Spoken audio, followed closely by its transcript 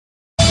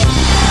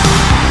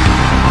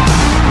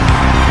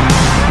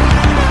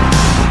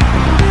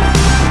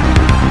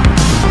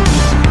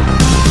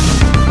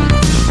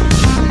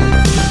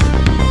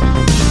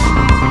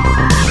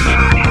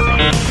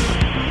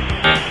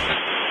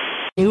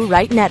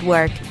Right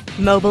Network.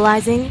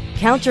 Mobilizing,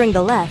 countering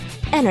the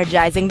left,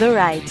 energizing the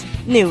right.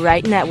 New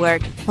Right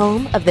Network,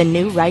 home of the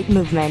New Right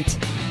movement.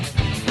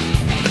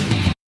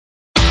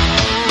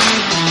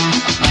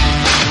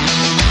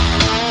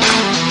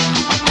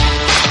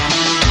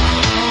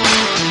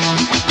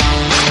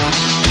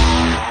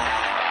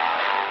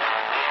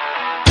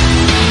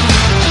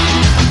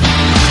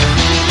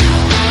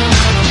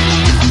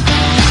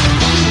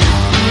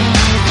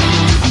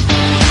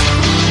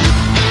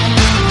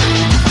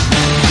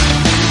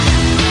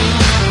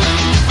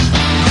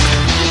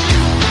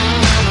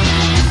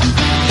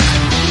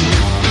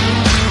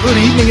 Good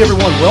evening,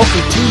 everyone.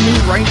 Welcome to New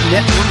Right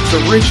Network's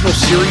original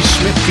series,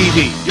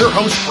 SmythTV. Your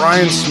host,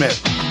 Brian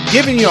Smith,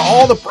 giving you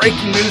all the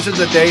breaking news of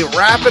the day,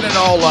 wrapping it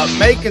all up,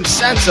 making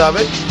sense of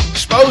it,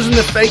 exposing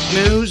the fake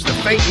news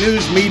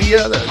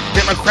media, the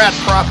Democrat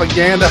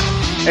propaganda,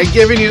 and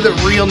giving you the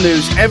real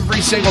news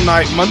every single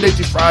night, Monday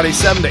through Friday,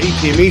 7 to 8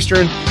 p.m.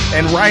 Eastern.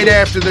 And right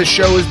after this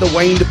show is the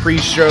Wayne Dupree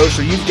Show.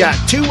 So you've got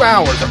 2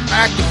 hours of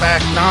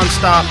back-to-back,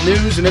 nonstop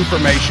news and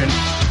information,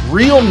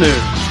 real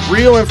news,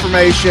 real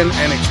information,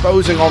 and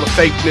exposing all the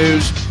fake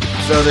news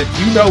so that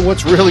you know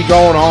what's really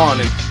going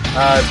on. And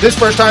if this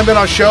first time been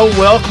on our show,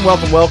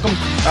 welcome.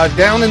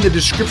 Down in the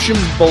description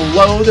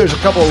below, there's a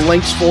couple of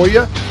links for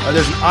you.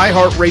 There's an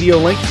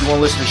iHeartRadio link if you want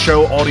to listen to the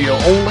show audio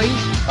only.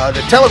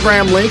 The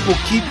Telegram link will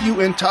keep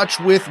you in touch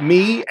with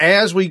me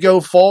as we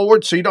go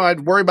forward, so you don't have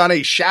to worry about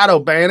any shadow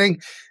banning.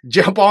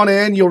 Jump on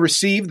in. You'll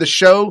receive the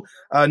show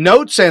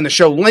notes and the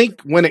show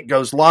link when it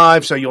goes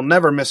live, so you'll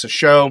never miss a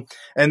show.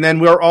 And then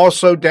we're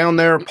also down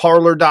there,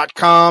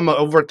 parlor.com,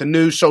 over at the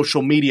new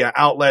social media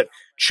outlet.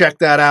 Check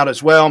that out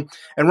as well.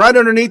 And right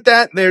underneath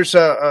that, there's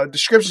a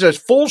description that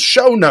says full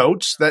show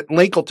notes. That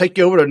link will take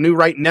you over to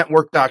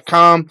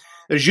newrightnetwork.com.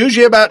 There's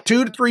usually about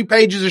 2 to 3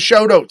 pages of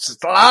show notes.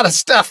 It's a lot of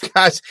stuff,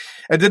 guys.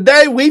 And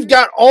today we've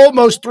got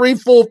almost 3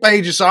 full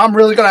pages, so I'm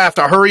really going to have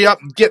to hurry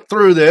up and get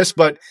through this.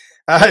 But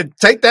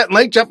take that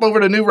link, jump over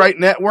to New Right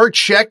Network,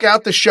 check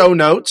out the show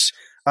notes.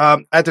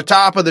 At the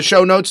top of the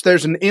show notes,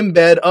 there's an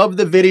embed of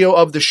the video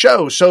of the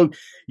show. So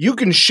you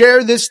can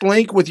share this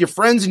link with your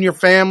friends and your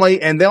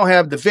family, and they'll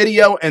have the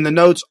video and the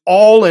notes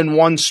all in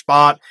one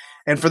spot.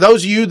 And for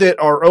those of you that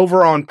are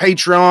over on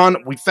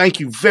Patreon, we thank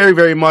you very,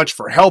 very much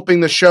for helping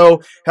the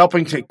show,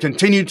 helping to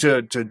continue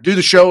to do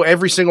the show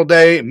every single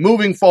day,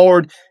 moving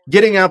forward,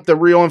 getting out the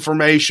real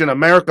information,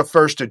 America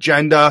First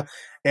agenda.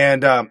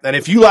 And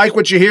if you like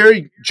what you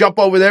hear, jump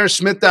over there,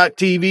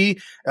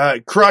 Smyth.tv,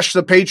 crush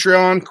the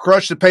Patreon,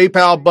 crush the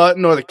PayPal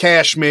button or the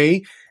Cash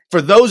Me.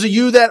 For those of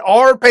you that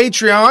are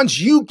Patreons,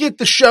 you get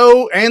the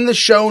show and the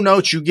show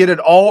notes. You get it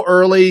all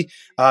early.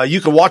 You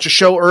can watch a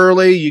show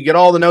early. You get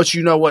all the notes.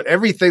 You know what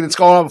everything that's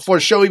going on before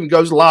the show even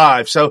goes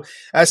live. So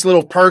that's a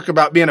little perk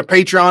about being a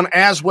Patreon,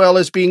 as well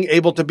as being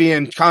able to be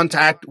in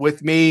contact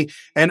with me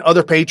and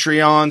other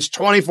Patreons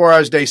 24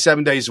 hours a day,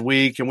 7 days a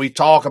week. And we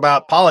talk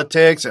about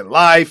politics and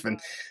life and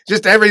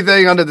just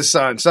everything under the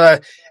sun. So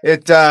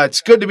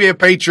it's good to be a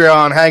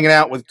Patreon, hanging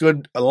out with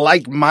good,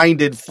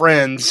 like-minded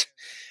friends.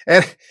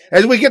 And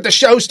as we get the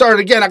show started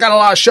again, I got a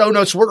lot of show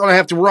notes. We're going to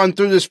have to run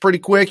through this pretty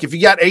quick. If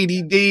you got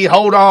ADD,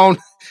 hold on.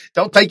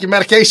 Don't take your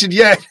medication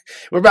yet.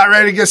 We're about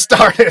ready to get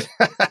started.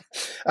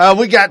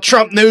 We got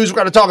Trump news. We're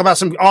going to talk about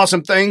some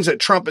awesome things that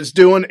Trump is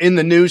doing in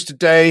the news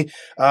today.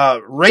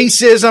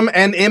 Racism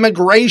and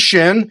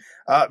immigration.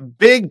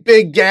 Big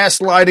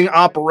gaslighting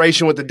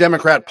operation with the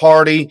Democrat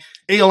Party.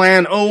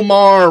 Kellyanne,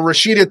 Omar,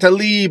 Rashida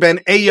Tlaib,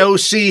 and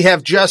AOC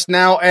have just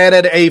now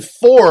added a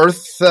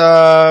fourth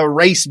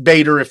race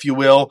baiter, if you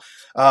will,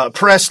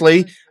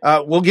 Presley.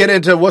 We'll get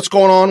into what's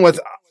going on with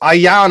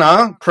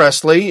Ayanna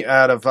Presley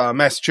out of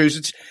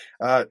Massachusetts.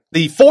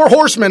 The 4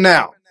 horsemen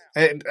now.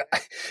 And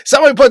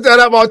somebody put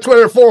that up on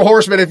Twitter, 4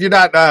 horsemen, if you're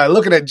not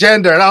looking at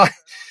gender. And I'm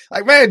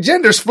like, man,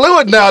 gender's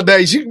fluid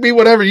nowadays. You can be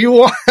whatever you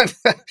want.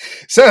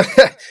 So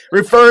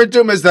referring to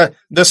them as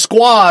the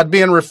squad,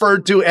 being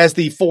referred to as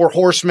the 4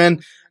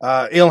 horsemen,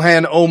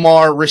 Ilhan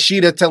Omar,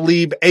 Rashida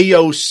Tlaib,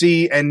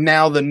 AOC, and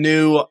now the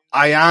new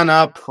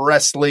Ayanna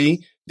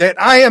Presley,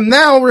 that I am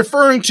now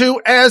referring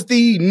to as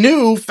the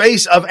new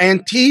face of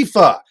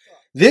Antifa.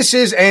 This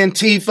is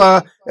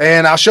Antifa,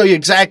 and I'll show you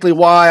exactly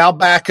why. I'll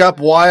back up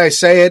why I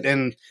say it,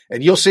 and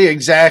you'll see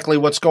exactly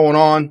what's going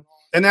on.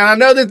 And then I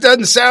know that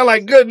doesn't sound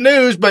like good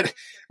news, but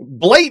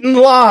blatant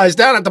lies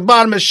down at the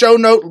bottom of the show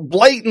note,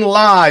 blatant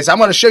lies. I'm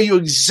going to show you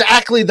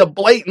exactly the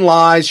blatant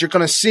lies. You're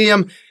going to see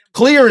them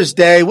clear as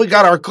day. We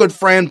got our good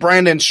friend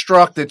Brandon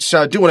Struck that's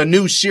doing a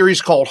new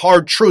series called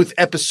Hard Truth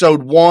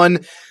Episode 1.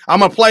 I'm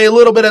going to play a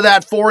little bit of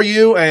that for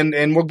you,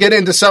 and we'll get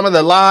into some of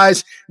the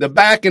lies, the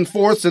back and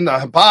forths, and the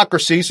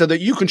hypocrisy so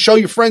that you can show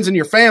your friends and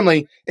your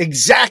family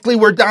exactly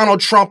where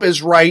Donald Trump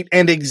is right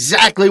and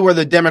exactly where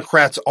the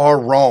Democrats are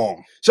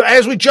wrong. So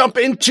as we jump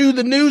into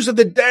the news of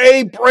the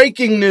day,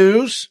 breaking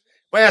news,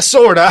 well,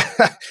 sorta.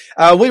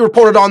 We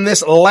reported on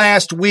this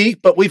last week,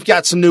 but we've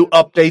got some new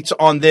updates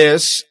on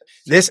this.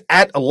 This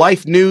at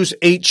Life News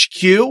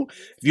HQ.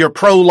 If you're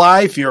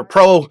pro-life, you're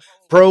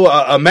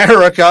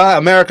pro-America,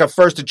 America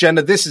First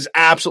agenda, this is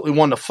absolutely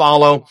one to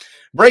follow.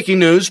 Breaking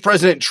news,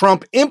 President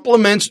Trump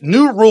implements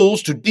new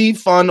rules to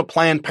defund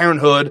Planned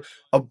Parenthood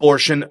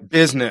abortion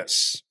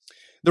business.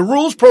 The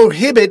rules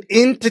prohibit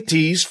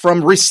entities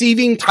from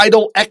receiving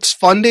Title X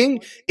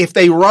funding if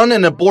they run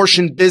an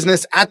abortion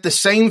business at the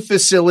same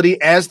facility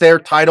as their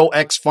Title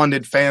X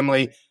funded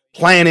family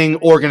planning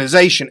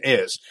organization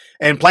is.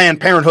 And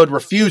Planned Parenthood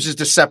refuses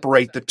to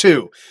separate the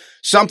two.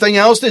 Something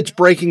else that's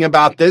breaking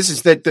about this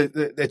is that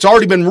it's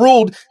already been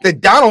ruled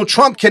that Donald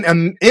Trump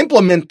can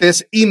implement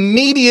this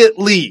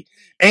immediately.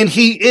 And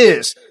he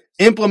is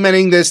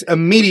implementing this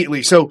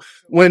immediately. So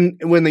when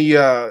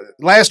the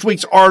last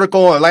week's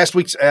article or last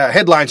week's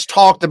headlines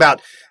talked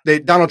about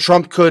that Donald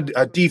Trump could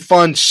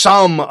defund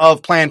some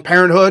of Planned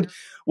Parenthood,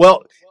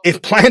 well,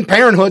 if Planned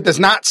Parenthood does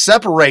not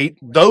separate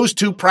those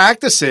two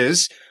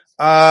practices,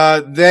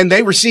 then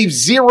they receive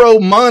zero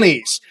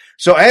monies.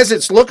 So as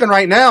it's looking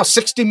right now,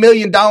 $60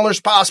 million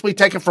possibly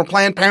taken from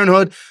Planned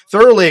Parenthood.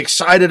 Thoroughly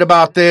excited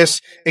about this,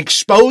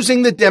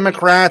 exposing the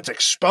Democrats,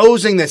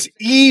 exposing this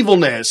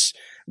evilness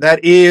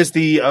that is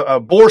the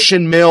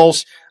abortion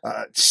mills,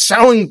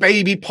 selling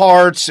baby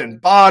parts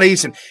and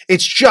bodies. And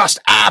it's just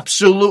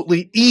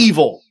absolutely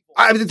evil.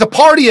 The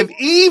party of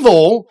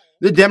evil,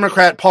 the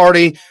Democrat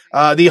Party,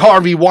 the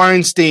Harvey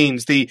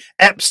Weinsteins, the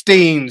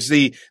Epsteins,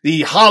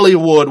 the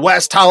Hollywood,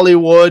 West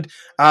Hollywood.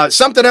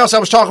 Something else, I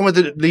was talking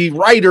with the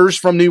writers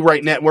from New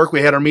Right Network.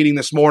 We had our meeting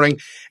this morning,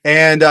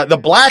 and the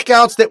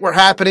blackouts that were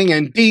happening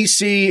in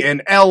D.C.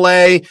 and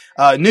L.A.,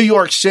 New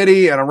York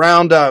City, and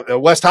around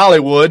West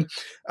Hollywood,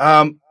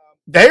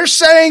 they're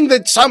saying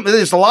that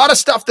there's a lot of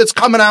stuff that's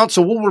coming out,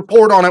 so we'll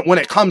report on it when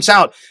it comes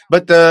out.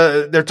 But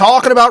they're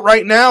talking about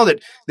right now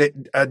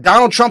that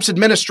Donald Trump's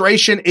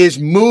administration is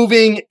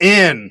moving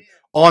in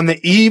on the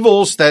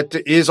evils that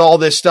is all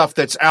this stuff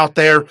that's out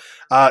there.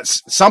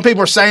 Some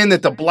people are saying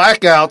that the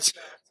blackouts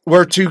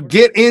were to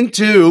get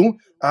into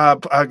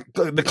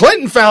the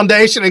Clinton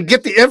Foundation and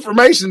get the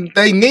information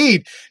they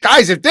need.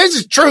 Guys, if this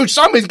is true,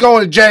 somebody's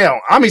going to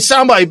jail. I mean,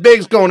 somebody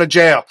big's going to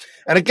jail.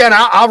 And again,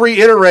 I'll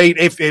reiterate,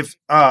 if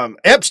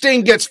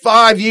Epstein gets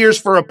 5 years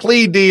for a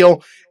plea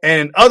deal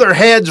and other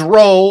heads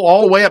roll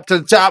all the way up to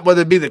the top,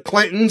 whether it be the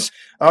Clintons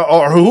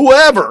or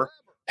whoever,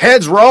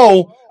 heads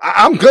roll,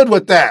 I'm good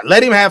with that.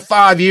 Let him have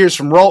 5 years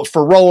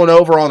for rolling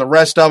over on the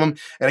rest of them.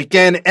 And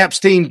again,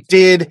 Epstein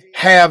did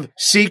have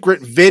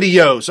secret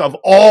videos of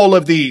all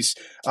of these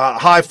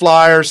high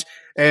flyers.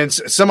 And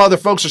some other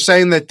folks are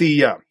saying that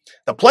the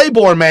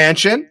Playboy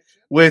Mansion,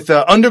 with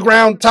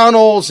underground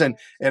tunnels and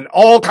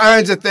all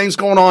kinds of things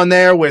going on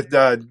there with,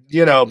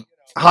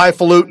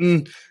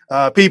 highfalutin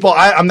people.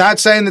 I'm not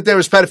saying that there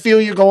was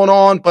pedophilia going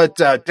on, but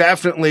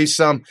definitely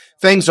some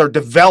things are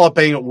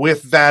developing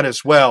with that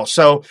as well.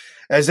 So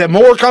as that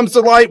more comes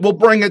to light, we'll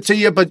bring it to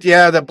you. But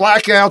yeah, the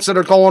blackouts that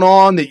are going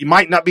on that you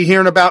might not be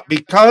hearing about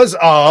because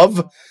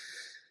of,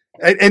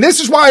 and this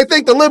is why I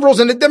think the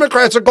liberals and the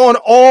Democrats are going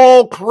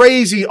all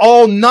crazy,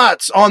 all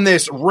nuts on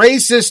this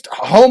racist,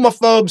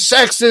 homophobe,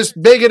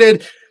 sexist,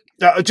 bigoted,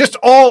 just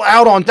all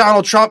out on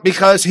Donald Trump,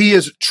 because he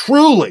is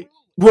truly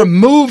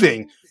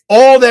removing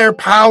all their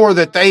power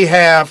that they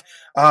have,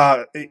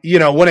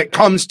 when it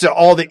comes to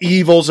all the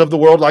evils of the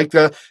world, like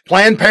the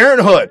Planned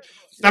Parenthood.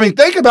 I mean,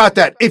 think about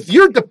that. If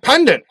you're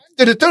dependent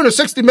to the tune of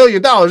 $60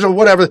 million or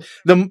whatever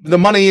the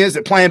money is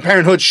that Planned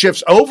Parenthood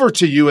shifts over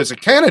to you as a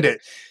candidate,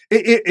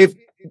 if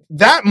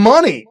that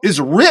money is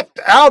ripped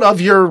out of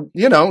your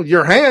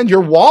hand,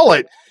 your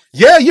wallet,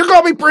 yeah, you're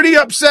going to be pretty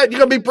upset. You're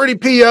going to be pretty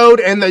PO'd,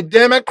 and the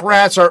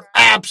Democrats are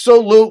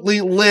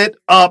absolutely lit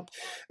up.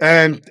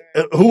 And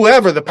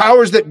whoever the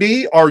powers that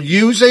be are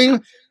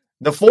using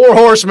the four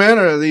horsemen,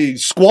 or the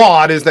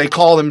squad as they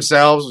call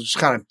themselves, which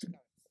is kind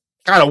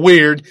of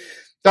weird.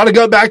 Got to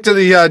go back to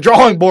the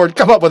drawing board,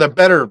 come up with a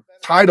better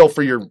title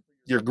for your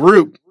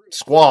group,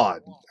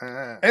 squad.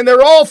 And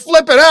they're all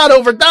flipping out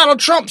over Donald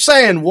Trump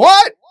saying,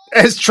 what?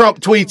 As Trump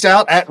tweets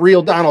out, at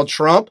Real Donald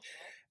Trump,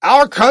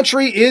 our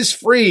country is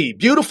free,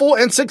 beautiful,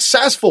 and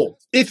successful.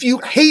 If you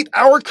hate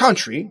our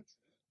country,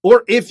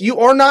 or if you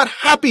are not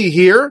happy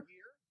here,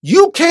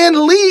 you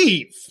can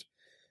leave.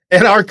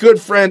 And our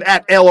good friend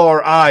at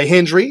LRI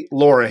Hendry,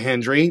 Laura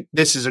Hendry,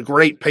 this is a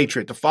great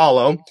patriot to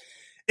follow.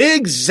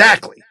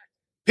 Exactly.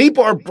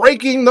 People are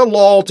breaking the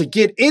law to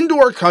get into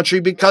our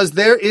country because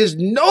there is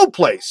no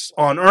place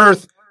on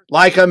earth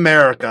like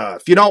America.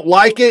 If you don't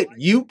like it,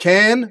 you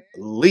can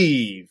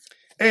leave.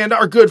 And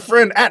our good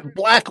friend at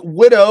Black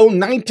Widow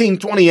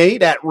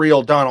 1928 at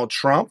Real Donald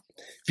Trump.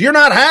 If you're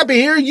not happy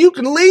here, you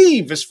can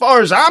leave. As far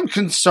as I'm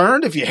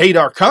concerned, if you hate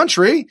our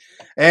country.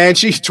 And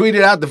she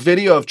tweeted out the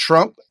video of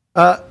Trump.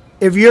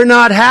 If you're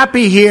not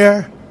happy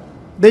here,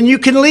 then you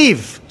can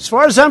leave. As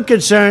far as I'm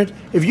concerned,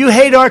 if you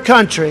hate our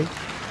country,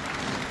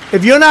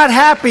 if you're not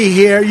happy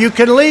here, you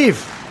can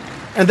leave.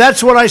 And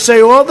that's what I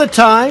say all the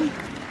time.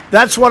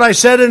 That's what I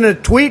said in a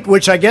tweet,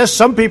 which I guess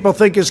some people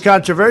think is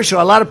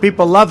controversial. A lot of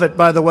people love it,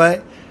 by the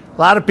way.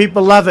 A lot of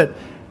people love it.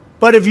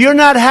 But if you're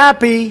not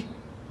happy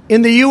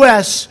in the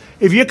U.S.,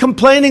 if you're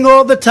complaining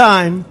all the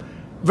time,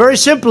 very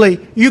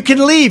simply, you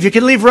can leave. You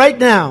can leave right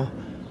now.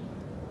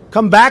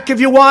 Come back if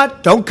you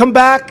want. Don't come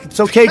back. It's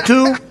okay,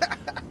 too.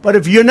 But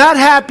if you're not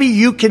happy,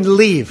 you can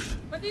leave.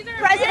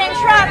 President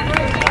Trump.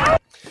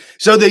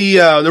 So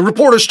the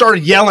reporter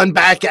started yelling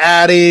back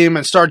at him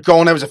and started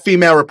going. There was a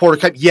female reporter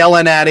kept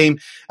yelling at him.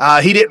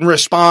 He didn't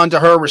respond to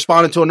her,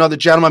 responded to another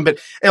gentleman, but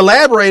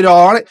elaborated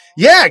on it.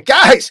 Yeah,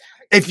 guys,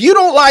 if you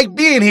don't like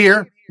being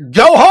here,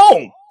 go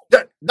home.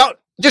 Don't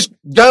just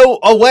go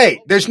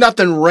away. There's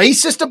nothing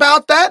racist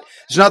about that.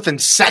 There's nothing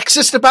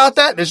sexist about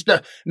that. There's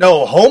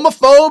no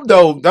homophobe,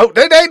 no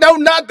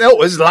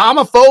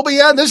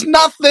Islamophobia. There's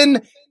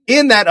nothing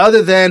in that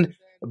other than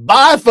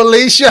bye,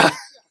 Felicia.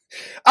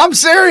 I'm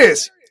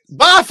serious.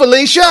 Bye,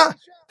 Felicia.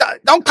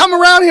 Don't come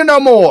around here no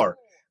more.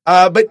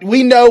 But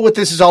we know what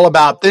this is all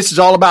about. This is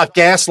all about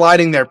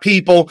gaslighting their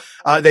people.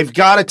 They've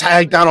got to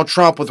tag Donald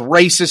Trump with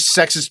racist,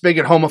 sexist,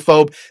 bigot,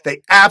 homophobe.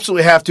 They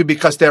absolutely have to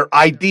because their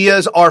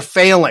ideas are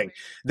failing.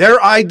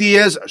 Their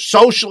ideas,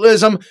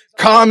 socialism,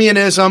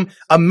 communism,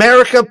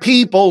 America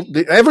people,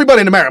 everybody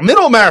in America,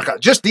 middle America,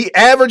 just the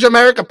average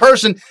American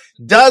person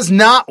does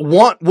not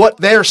want what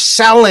they're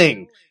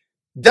selling.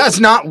 Does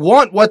not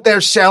want what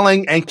they're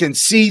selling and can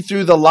see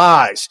through the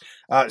lies.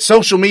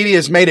 Social media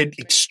has made it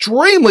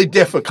extremely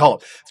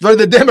difficult for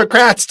the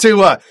Democrats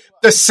to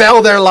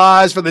sell their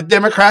lies, for the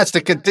Democrats to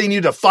continue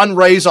to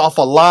fundraise off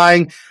of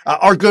lying.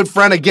 Our good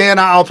friend, again,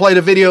 I'll play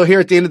the video here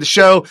at the end of the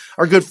show.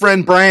 Our good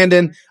friend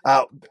Brandon,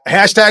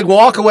 hashtag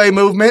walkaway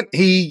movement.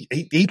 He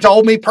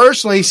told me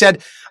personally, he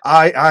said,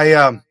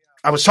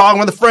 I was talking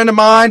with a friend of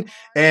mine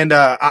and,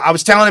 I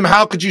was telling him,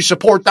 how could you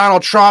support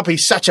Donald Trump?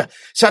 He's such a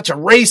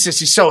racist.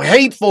 He's so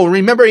hateful.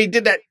 Remember he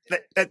did that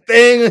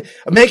thing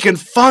making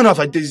fun of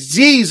a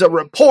disease a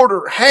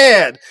reporter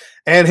had.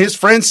 And his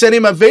friend sent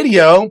him a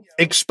video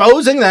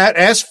exposing that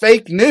as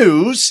fake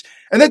news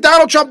and that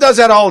Donald Trump does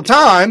that all the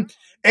time.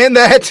 And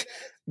that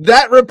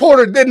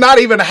reporter did not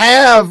even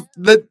have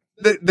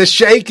the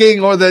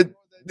shaking or the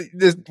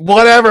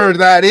whatever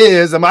that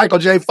is, the Michael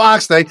J.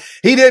 Fox thing.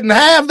 He didn't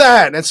have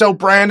that. And so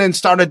Brandon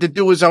started to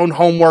do his own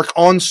homework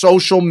on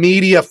social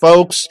media,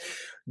 folks,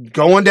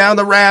 going down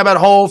the rabbit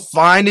hole,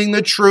 finding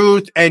the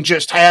truth, and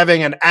just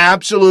having an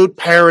absolute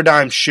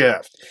paradigm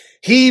shift.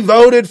 He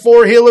voted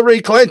for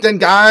Hillary Clinton,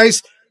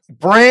 guys.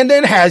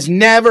 Brandon has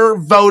never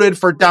voted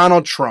for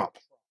Donald Trump.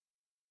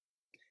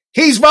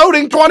 He's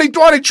voting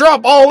 2020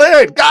 Trump all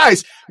in.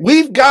 Guys,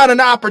 we've got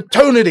an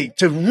opportunity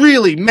to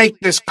really make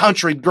this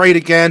country great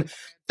again.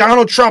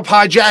 Donald Trump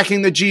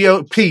hijacking the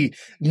GOP.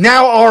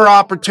 Now our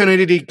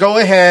opportunity to go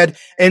ahead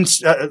and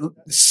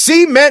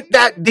cement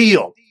that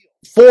deal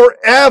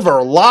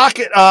forever. Lock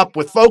it up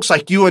with folks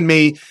like you and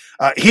me.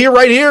 Right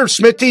here,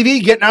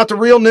 SmythTV, getting out the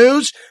real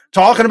news,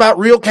 talking about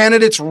real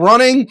candidates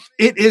running.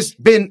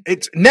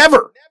 It's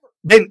never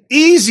been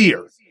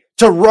easier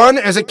to run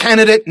as a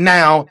candidate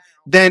now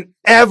than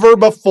ever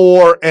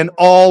before in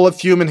all of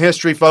human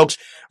history, folks.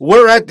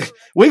 We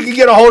can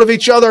get a hold of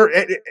each other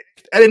at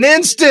an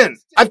instant.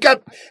 I've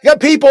got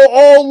people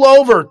all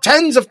over,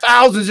 tens of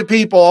thousands of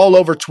people all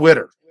over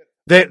Twitter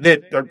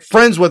that are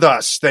friends with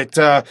us,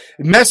 that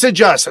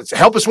message us,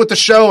 help us with the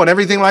show and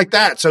everything like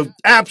that. So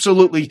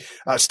absolutely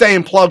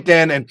staying plugged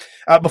in. And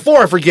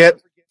before I forget,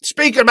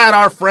 speaking about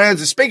our friends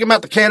and speaking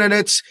about the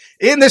candidates,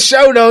 in the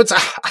show notes,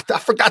 I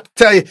forgot to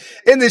tell you,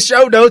 in the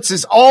show notes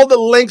is all the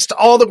links to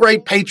all the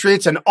great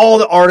patriots and all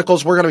the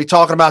articles we're going to be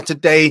talking about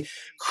today.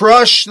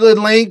 Crush the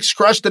links,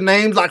 crush the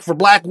names, like for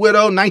Black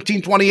Widow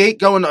 1928,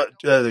 go in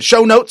the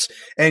show notes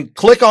and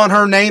click on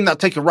her name. That'll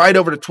take you right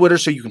over to Twitter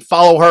so you can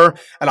follow her.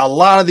 And a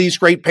lot of these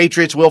great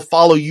patriots will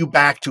follow you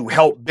back to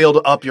help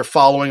build up your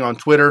following on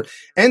Twitter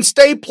and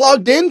stay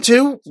plugged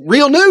into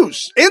real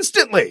news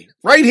instantly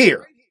right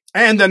here.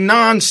 And the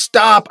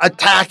nonstop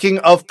attacking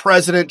of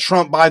President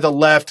Trump by the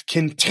left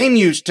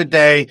continues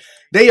today.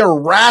 They are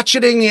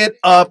ratcheting it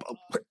up.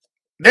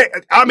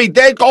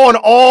 They're going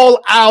all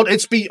out.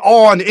 It's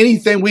beyond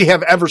anything we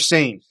have ever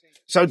seen.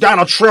 So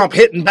Donald Trump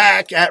hitting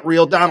back at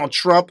real Donald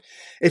Trump.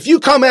 If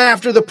you come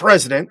after the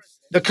president,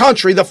 the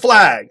country, the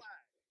flag,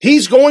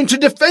 he's going to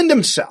defend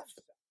himself.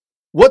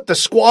 What the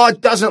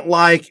squad doesn't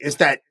like is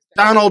that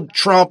Donald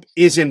Trump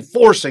is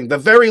enforcing the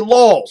very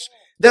laws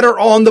that are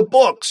on the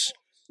books,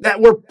 that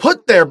were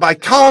put there by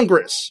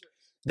Congress.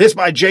 This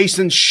by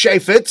Jason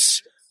Chaffetz,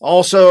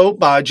 also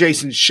by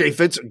Jason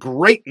Chaffetz'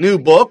 great new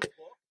book,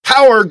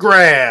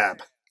 PowerGrab.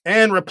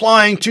 And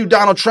replying to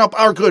Donald Trump,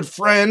 our good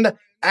friend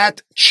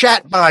at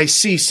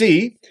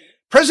ChatByCC,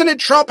 President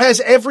Trump has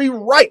every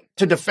right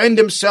to defend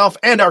himself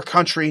and our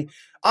country.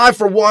 I,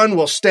 for one,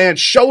 will stand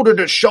shoulder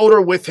to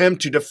shoulder with him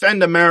to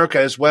defend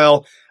America as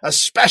well,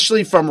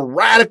 especially from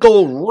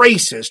radical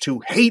racists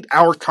who hate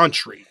our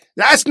country.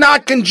 That's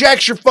not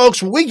conjecture,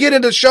 folks. When we get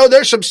into the show,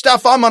 there's some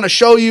stuff I'm going to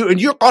show you, and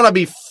you're going to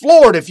be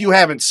floored if you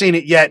haven't seen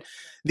it yet.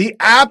 The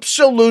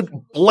absolute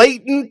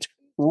blatant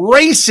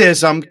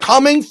racism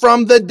coming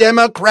from the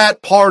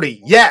Democrat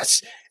Party.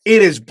 Yes,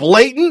 it is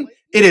blatant.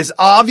 It is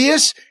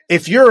obvious.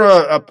 If you're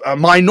a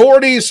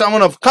minority,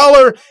 someone of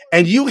color,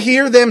 and you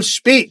hear them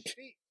speak,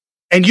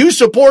 and you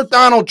support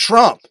Donald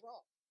Trump,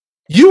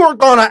 you are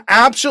going to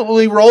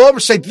absolutely roll over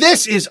and say,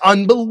 this is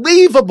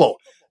unbelievable.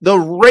 the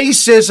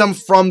racism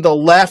from the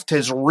left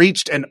has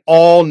reached an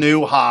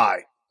all-new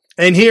high.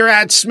 And here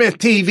at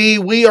SmythTV,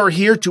 we are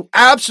here to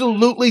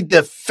absolutely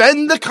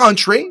defend the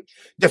country,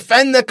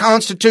 defend the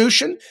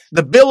Constitution,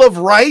 the Bill of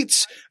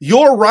Rights,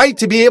 your right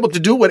to be able to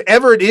do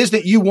whatever it is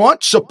that you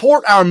want,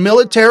 support our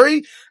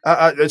military,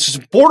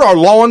 support our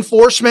law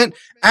enforcement,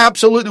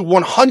 absolutely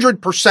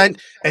 100%.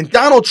 And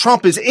Donald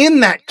Trump is in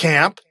that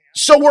camp.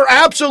 So we're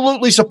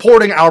absolutely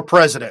supporting our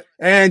president.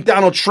 And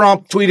Donald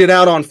Trump tweeted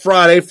out on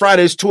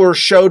Friday's tour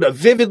showed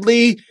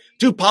vividly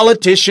to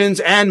politicians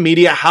and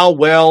media how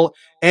well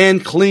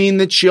and clean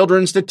the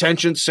children's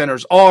detention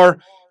centers are.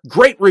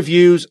 Great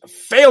reviews.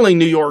 Failing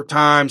New York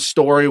Times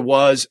story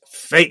was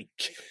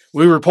fake.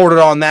 We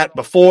reported on that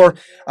before.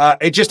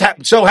 It just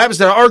so happens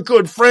that our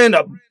good friend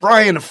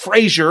Brian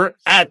Fraser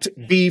at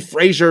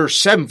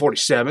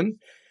bfraser747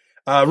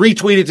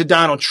 retweeted to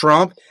Donald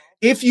Trump,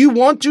 "If you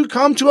want to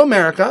come to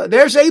America,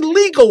 there's a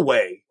legal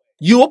way.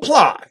 You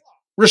apply.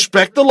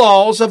 Respect the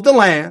laws of the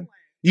land.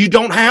 You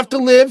don't have to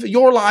live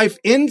your life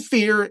in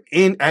fear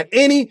at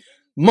any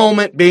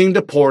moment being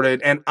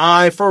deported, and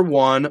I, for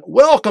one,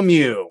 welcome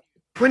you."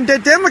 When the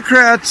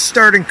Democrats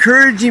start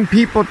encouraging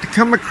people to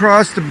come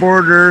across the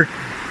border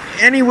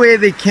any way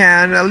they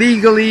can,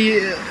 illegally,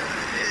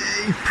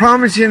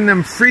 promising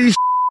them free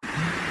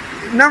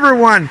number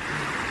one,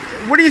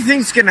 what do you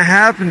think is going to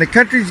happen? The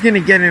country's going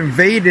to get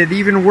invaded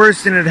even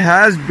worse than it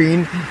has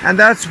been, and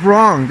that's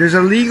wrong. There's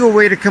a legal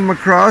way to come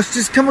across.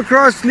 Just come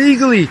across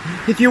legally.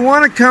 If you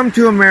want to come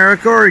to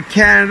America or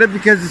Canada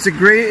because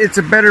it's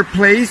a better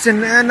place,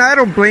 and I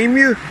don't blame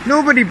you.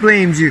 Nobody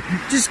blames you.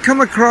 Just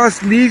come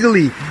across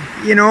legally.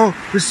 You know,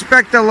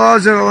 respect the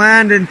laws of the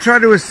land and try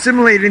to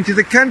assimilate into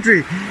the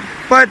country.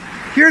 But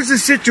here's the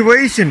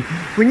situation.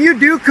 When you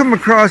do come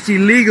across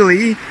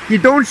illegally, you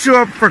don't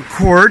show up for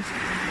court.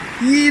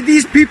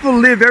 These people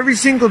live every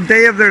single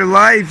day of their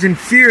lives in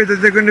fear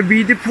that they're going to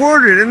be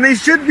deported, and they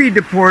should be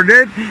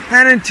deported.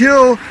 And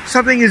until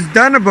something is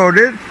done about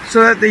it,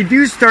 so that they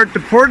do start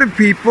deporting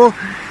people,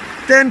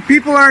 then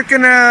people aren't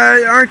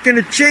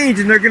gonna change,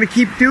 and they're gonna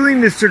keep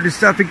doing this sort of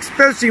stuff,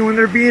 especially when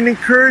they're being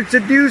encouraged to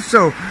do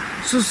so.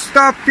 So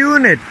stop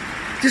doing it.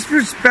 Just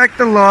respect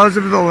the laws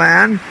of the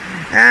land,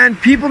 and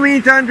people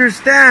need to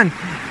understand.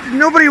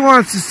 Nobody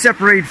wants to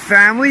separate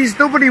families.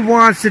 Nobody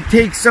wants to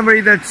take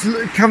somebody that's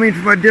coming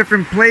from a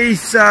different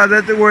place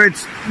where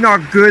it's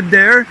not good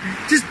there.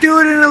 Just do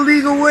it in a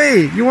legal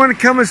way. You want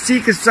to come and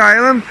seek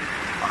asylum?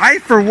 I,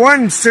 for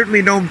one,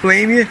 certainly don't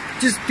blame you.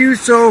 Just do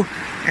so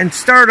and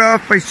start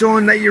off by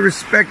showing that you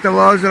respect the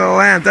laws of the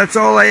land. That's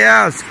all I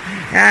ask.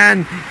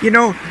 And, you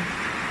know,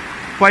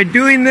 by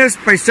doing this,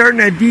 by starting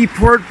to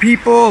deport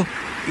people,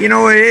 you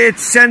know, it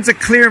sends a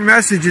clear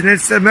message, and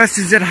it's a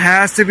message that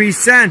has to be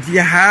sent.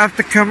 You have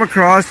to come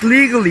across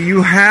legally.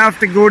 You have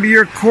to go to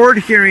your court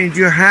hearings.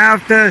 You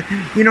have to,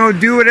 you know,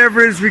 do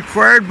whatever is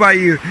required by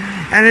you.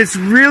 And it's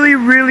really,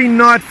 really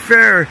not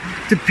fair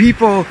to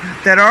people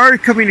that are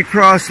coming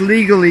across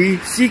legally,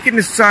 seeking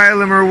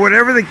asylum or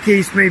whatever the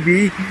case may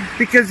be,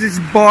 because it's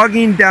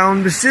bogging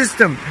down the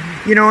system.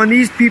 You know, and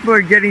these people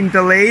are getting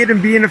delayed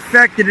and being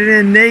affected in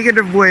a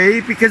negative way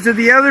because of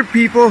the other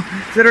people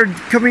that are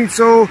coming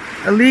so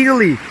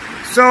illegally.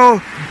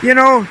 So, you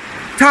know,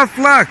 tough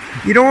luck.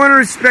 You don't want to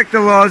respect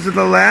the laws of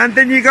the land,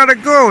 then you gotta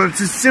go.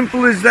 It's as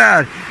simple as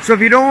that. So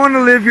if you don't want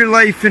to live your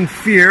life in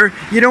fear,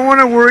 you don't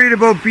want to worry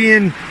about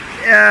being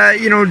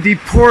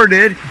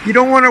deported, you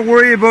don't want to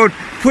worry about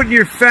putting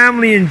your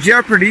family in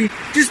jeopardy,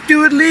 just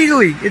do it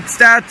legally. It's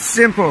that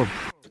simple.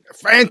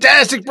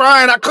 Fantastic,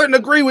 Brian. I couldn't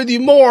agree with you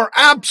more.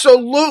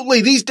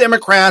 Absolutely. These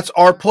Democrats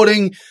are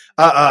putting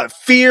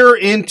fear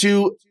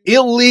into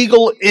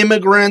illegal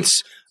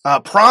immigrants,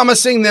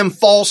 promising them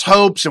false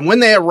hopes. And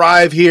when they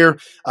arrive here,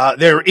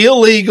 they're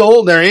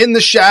illegal. They're in the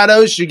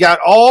shadows. You got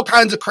all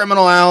kinds of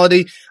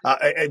criminality,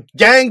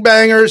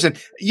 gangbangers. And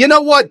you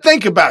know what?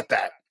 Think about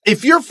that.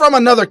 If you're from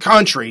another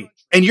country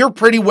and you're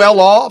pretty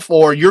well off,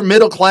 or you're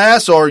middle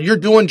class, or you're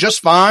doing just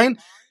fine,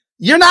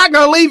 you're not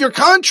going to leave your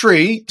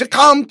country to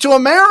come to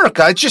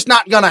America. It's just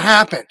not going to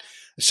happen.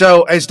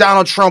 So as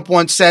Donald Trump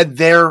once said,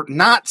 they're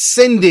not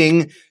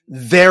sending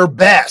their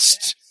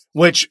best,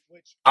 which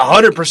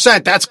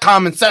 100%, that's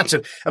common sense.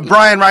 And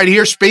Brian right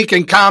here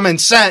speaking common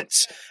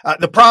sense.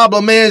 The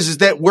problem is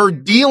that we're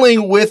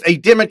dealing with a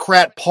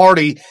Democrat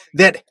Party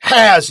that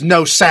has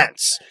no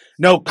sense.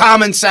 No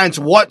common sense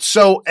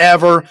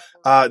whatsoever.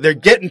 They're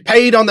getting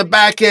paid on the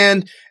back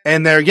end,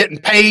 and they're getting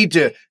paid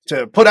to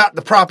put out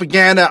the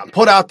propaganda,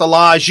 put out the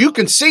lies. You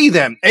can see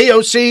them.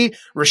 AOC,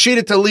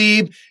 Rashida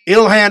Tlaib,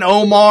 Ilhan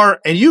Omar,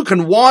 and you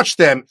can watch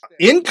them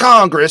in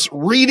Congress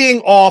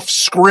reading off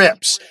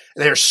scripts.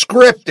 They're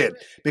scripted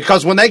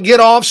because when they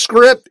get off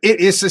script, it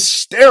is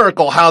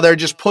hysterical how they're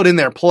just put in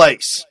their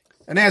place.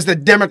 And as the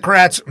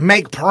Democrats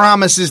make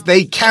promises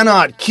they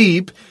cannot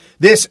keep,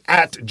 this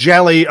at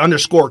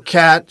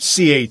Jelly_Cat,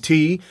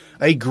 CAT,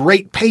 a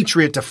great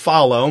patriot to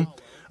follow,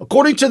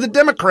 according to the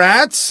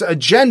Democrats'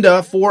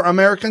 agenda for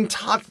American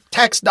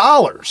tax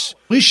dollars.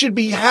 We should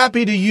be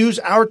happy to use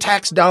our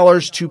tax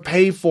dollars to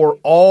pay for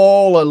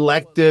all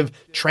elective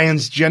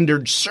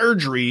transgendered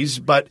surgeries,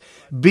 but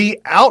be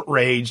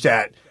outraged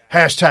at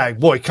hashtag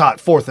boycott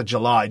 4th of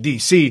July,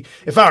 DC,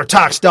 if our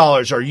tax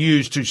dollars are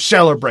used to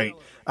celebrate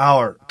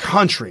our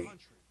country.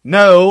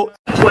 No.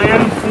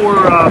 Plan for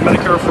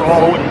Medicare for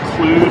all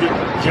include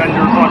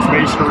gender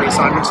confirmation or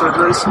reassignment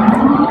surgeries?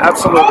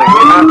 Absolutely. We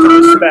have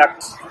to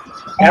respect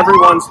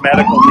everyone's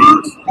medical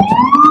needs.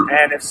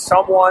 And if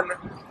someone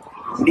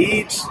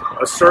needs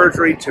a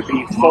surgery to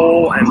be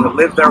full and to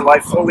live their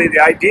life fully,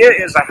 the idea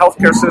is a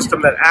healthcare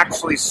system that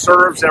actually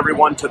serves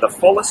everyone to the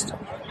fullest,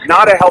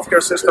 not a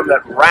healthcare system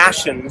that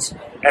rations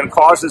and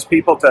causes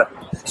people to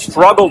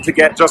struggle to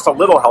get just a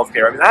little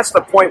healthcare. I mean, that's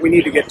the point we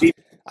need to get deep.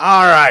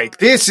 All right,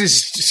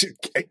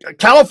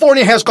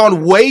 California has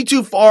gone way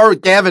too far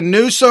with Gavin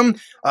Newsom,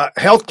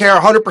 healthcare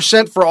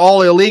 100% for all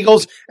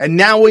illegals, and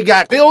now we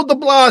got Bill de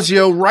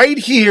Blasio right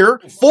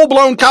here,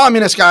 full-blown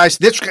communist, guys.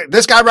 This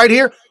guy right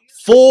here,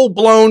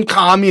 full-blown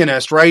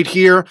communist right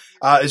here,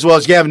 as well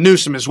as Gavin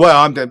Newsom as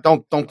well.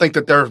 Don't think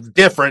that they're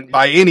different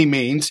by any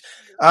means.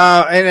 And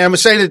I'm going to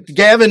say that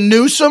Gavin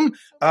Newsom,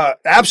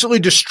 absolutely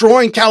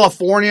destroying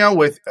California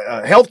with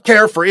health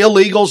care for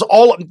illegals,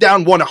 all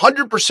down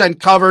 100%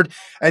 covered.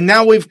 And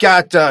now we've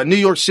got New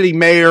York City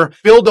Mayor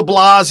Bill de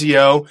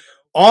Blasio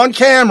on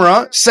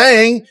camera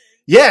saying,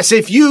 yes,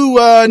 if you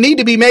need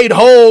to be made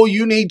whole,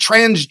 you need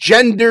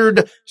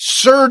transgendered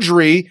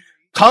surgery,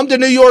 come to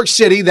New York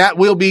City. That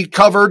will be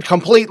covered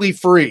completely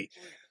free.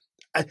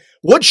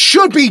 What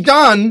should be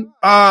done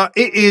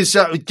is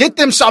get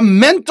them some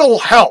mental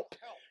help.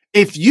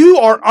 If you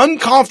are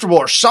uncomfortable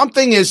or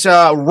something is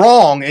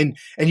wrong and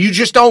you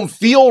just don't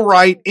feel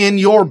right in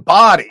your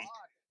body,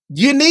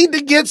 you need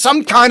to get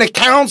some kind of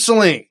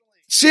counseling.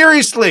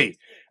 Seriously.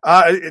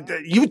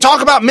 You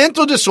talk about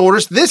mental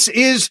disorders. This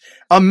is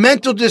a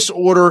mental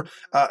disorder,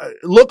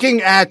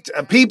 looking at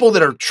people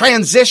that are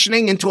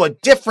transitioning into a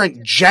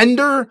different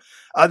gender.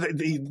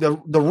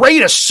 The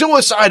rate of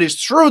suicide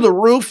is through the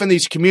roof in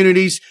these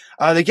communities,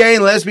 the gay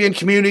and lesbian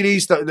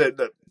communities,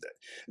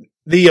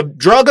 the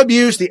drug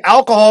abuse, the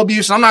alcohol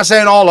abuse. I'm not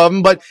saying all of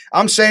them, but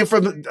I'm saying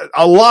for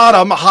a lot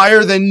of them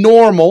higher than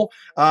normal.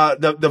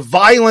 The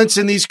violence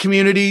in these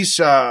communities,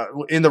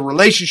 in the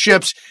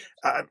relationships,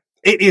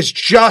 it is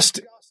just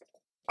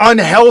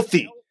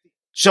unhealthy.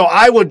 So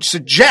I would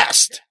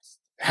suggest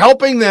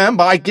helping them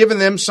by giving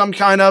them some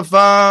kind of,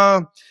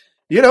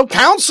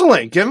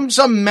 counseling, give them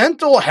some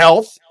mental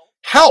health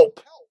help.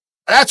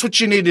 That's what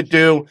you need to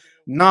do,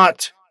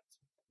 not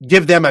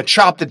give them a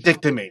chopped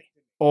addictomy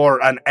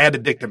or an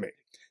addictomy.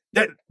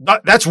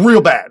 That's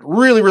real bad.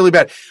 Really, really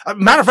bad.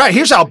 Matter of fact,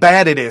 here's how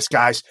bad it is,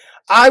 guys.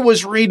 I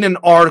was reading an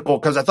article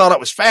because I thought it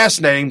was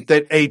fascinating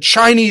that a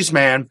Chinese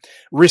man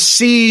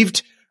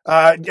received,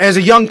 as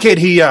a young kid,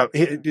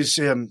 his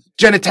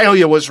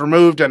genitalia was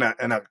removed in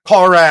a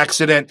car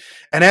accident.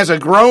 And as a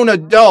grown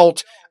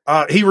adult,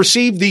 he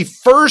received the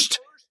first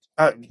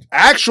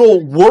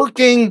actual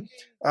working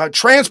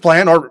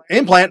transplant or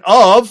implant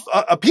of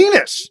a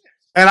penis.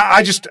 And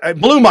it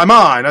blew my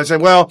mind. I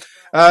said, well,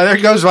 there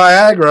goes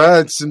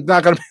Viagra. It's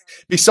not going to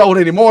be sold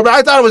anymore. But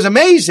I thought it was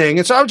amazing.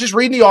 And so I was just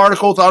reading the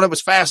article, thought it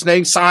was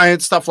fascinating,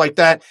 science, stuff like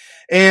that.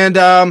 And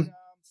got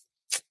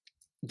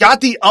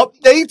the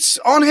updates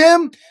on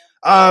him.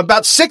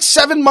 About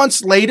 6-7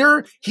 months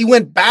later, he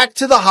went back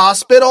to the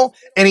hospital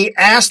and he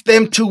asked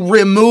them to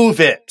remove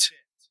it.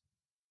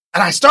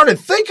 And I started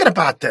thinking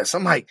about this.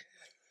 I'm like,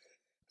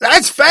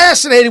 that's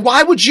fascinating.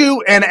 Why would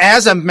you? And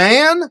as a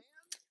man,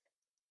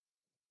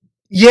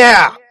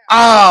 yeah.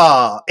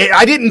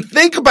 I didn't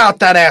think about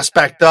that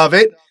aspect of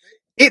it.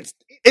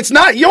 It's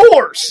not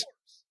yours.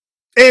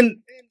 And,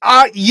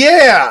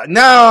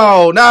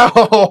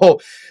 no.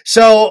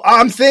 So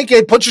I'm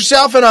thinking, put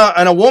yourself in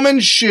a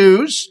woman's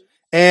shoes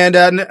and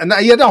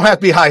you don't have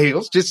to be high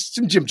heels, just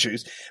some gym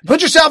shoes.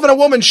 Put yourself in a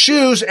woman's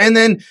shoes and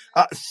then,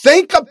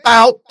 think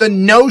about the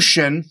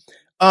notion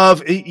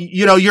of,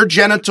 your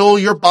genital,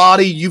 your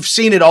body. You've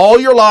seen it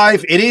all your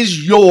life. It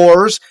is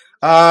yours.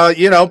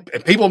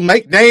 People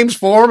make names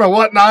for them and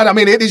whatnot. I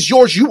mean, it is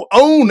yours. You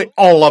own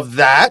all of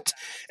that.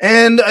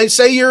 And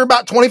say you're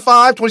about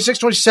 25, 26,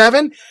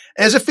 27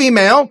 as a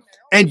female,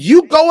 and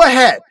you go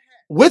ahead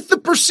with the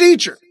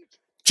procedure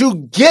to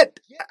get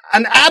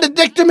an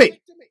addictomy.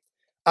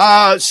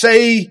 I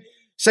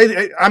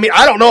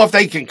don't know if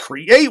they can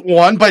create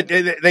one, but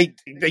they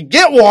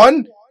get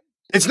one.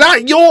 It's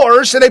not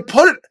yours, and they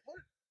put it.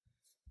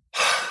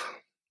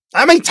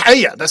 Let me tell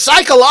you, the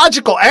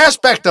psychological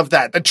aspect of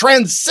that, the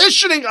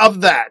transitioning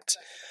of that.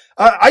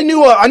 I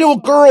knew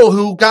a girl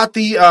who got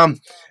the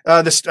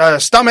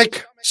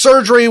stomach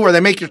surgery where they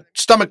make your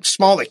stomach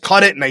small. They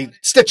cut it and they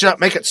stitch it up,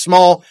 make it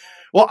small.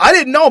 Well, I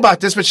didn't know about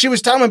this, but she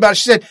was telling me about it.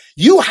 She said,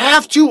 you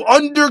have to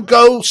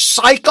undergo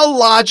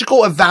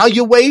psychological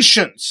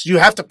evaluations. You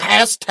have to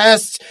pass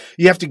tests.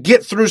 You have to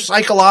get through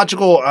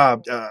psychological,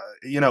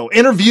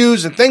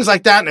 interviews and things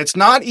like that. And it's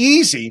not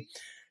easy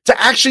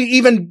to actually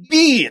even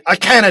be a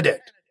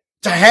candidate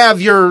to have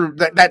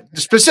that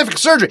specific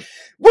surgery.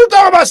 We're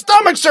talking about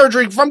stomach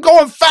surgery from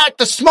going fat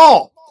to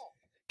small.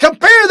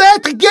 Compare that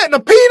to getting a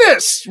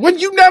penis when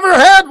you never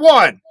had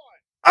one.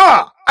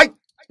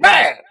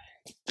 Man,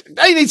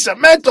 they need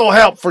some mental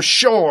help for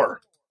sure.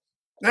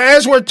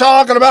 As we're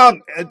talking about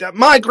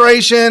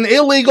migration,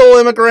 illegal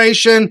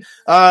immigration,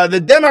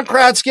 the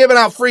Democrats giving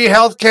out free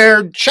health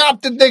care,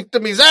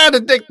 chopped-addictomies,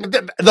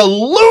 the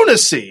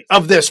lunacy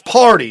of this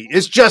party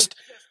is just,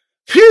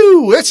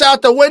 phew, it's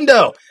out the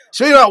window.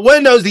 Speaking about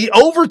windows, the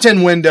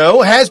Overton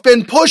window has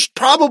been pushed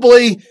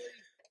probably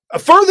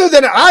further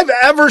than I've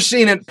ever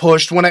seen it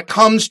pushed when it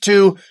comes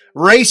to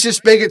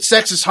racist, bigot,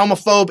 sexist,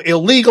 homophobe,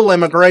 illegal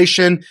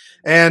immigration,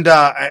 and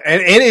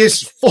it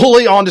is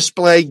fully on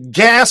display,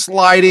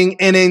 gaslighting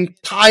an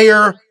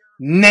entire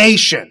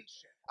nation.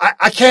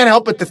 I can't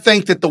help but to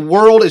think that the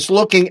world is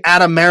looking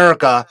at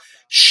America,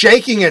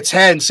 shaking its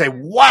head and say,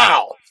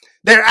 wow,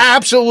 they're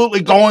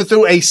absolutely going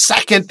through a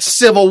second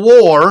civil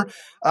war.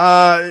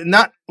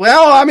 There's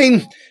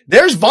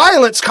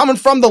violence coming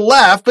from the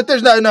left, but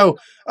there's no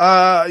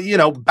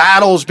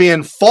battles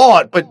being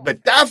fought,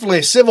 but definitely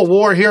a civil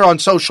war here on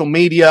social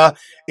media,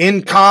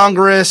 in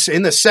Congress,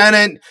 in the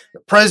Senate, the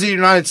President of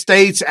the United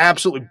States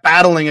absolutely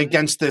battling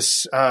against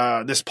this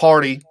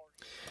party.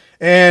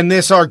 And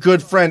this, our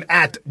good friend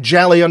at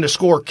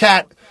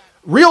Jally_Cat,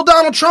 real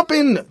Donald Trump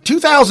in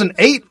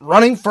 2008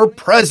 running for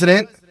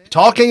president,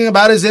 talking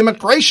about his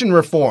immigration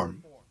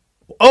reform.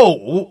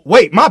 Oh,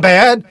 wait, my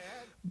bad.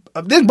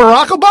 This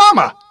Barack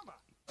Obama.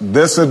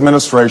 This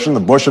administration,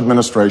 the Bush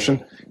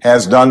administration,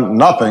 has done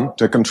nothing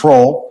to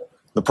control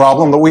the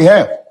problem that we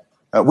have.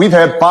 We've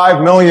had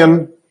 5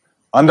 million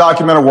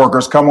undocumented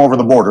workers come over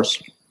the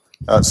borders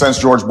since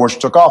George Bush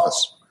took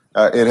office.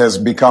 It has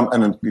become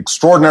an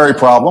extraordinary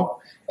problem.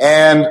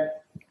 And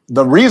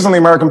the reason the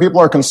American people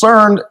are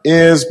concerned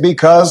is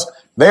because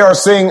they are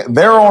seeing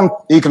their own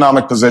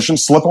economic position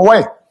slip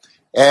away.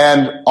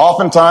 And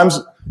oftentimes,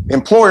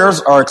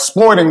 employers are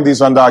exploiting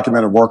these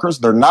undocumented workers.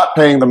 They're not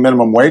paying the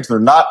minimum wage. They're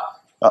not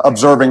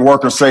observing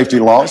worker safety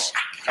laws.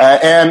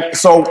 And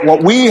so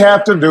what we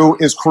have to do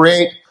is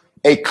create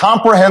a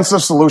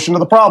comprehensive solution to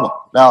the problem.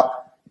 Now,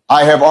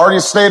 I have already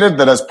stated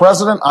that as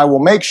president, I will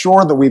make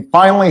sure that we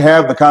finally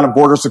have the kind of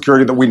border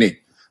security that we need.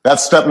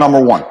 That's step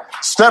number one.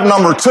 Step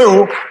number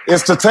two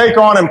is to take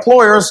on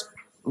employers.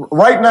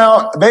 Right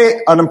now,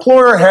 an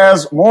employer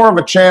has more of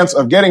a chance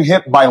of getting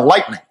hit by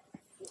lightning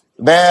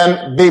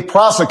than be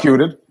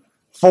prosecuted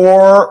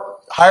for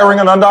hiring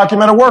an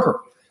undocumented worker.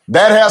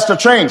 That has to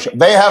change.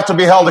 They have to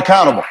be held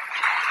accountable.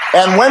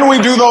 And when we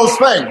do those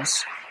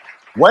things,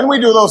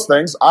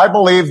 I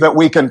believe that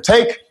we can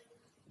take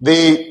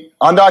the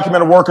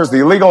undocumented workers,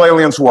 the illegal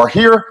aliens who are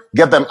here,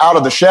 get them out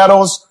of the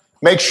shadows,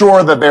 make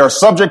sure that they are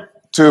subject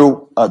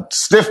to a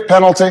stiff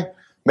penalty,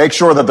 make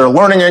sure that they're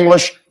learning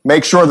English,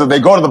 make sure that they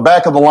go to the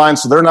back of the line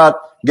so they're not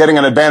getting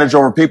an advantage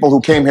over people who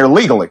came here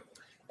legally.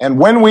 And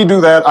when we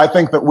do that, I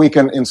think that we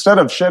can, instead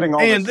of shedding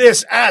all and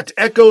this at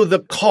Echo the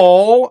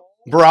Call,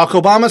 Barack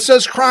Obama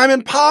says crime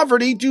and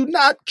poverty do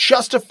not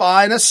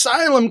justify an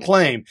asylum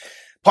claim.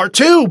 Part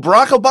two,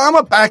 Barack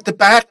Obama back to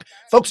back.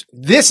 Folks,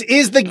 this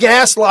is the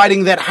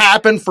gaslighting that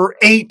happened for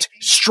 8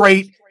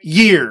 straight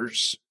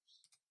years.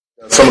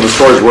 Some of the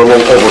stories were a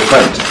little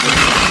overprint.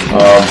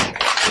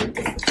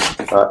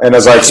 And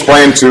as I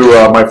explained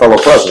to my fellow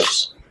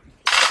presidents,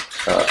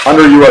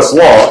 under U.S.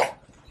 law,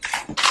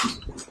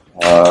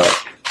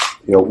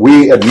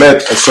 we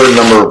admit a certain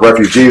number of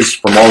refugees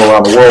from all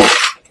around the world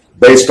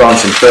based on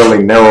some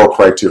fairly narrow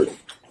criteria.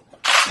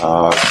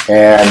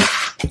 And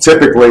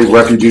typically,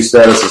 refugee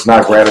status is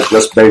not granted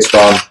just based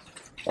on...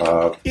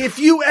 If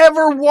you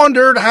ever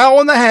wondered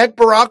how in the heck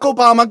Barack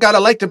Obama got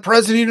elected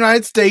president of the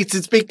United States,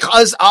 it's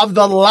because of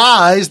the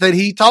lies that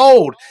he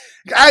told.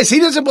 Guys, he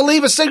doesn't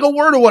believe a single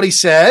word of what he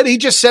said. He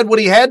just said what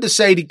he had to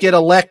say to get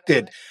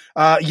elected.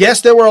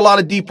 Yes, there were a lot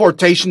of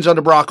deportations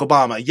under Barack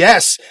Obama.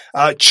 Yes,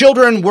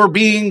 children were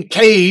being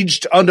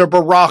caged under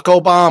Barack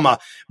Obama.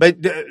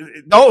 But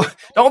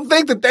don't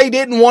think that they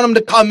didn't want them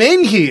to come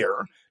in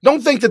here.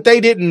 Don't think that they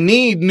didn't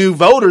need new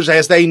voters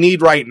as they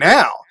need right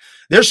now.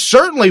 They're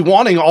certainly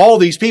wanting all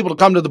these people to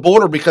come to the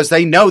border because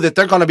they know that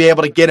they're going to be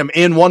able to get them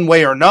in one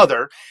way or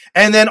another.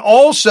 And then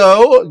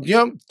also,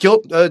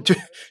 kill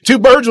two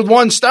birds with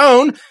one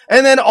stone,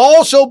 and then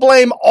also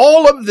blame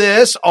all of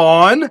this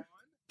on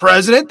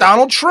President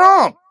Donald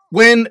Trump.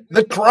 When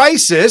the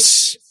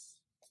crisis,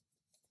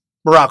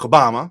 Barack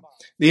Obama,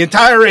 the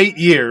entire 8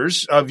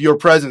 years of your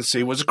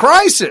presidency was a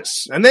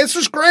crisis, and this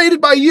was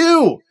created by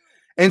you.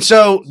 And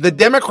so the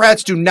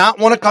Democrats do not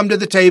want to come to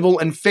the table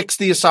and fix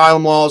the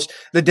asylum laws.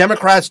 The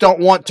Democrats don't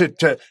want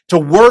to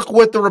work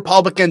with the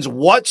Republicans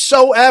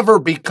whatsoever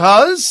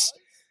because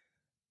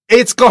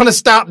it's going to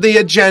stop the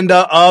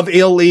agenda of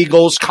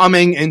illegals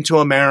coming into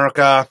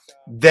America,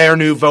 their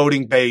new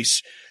voting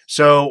base.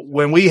 So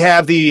when we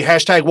have the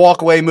hashtag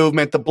walkaway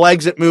movement, the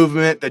Blexit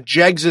movement, the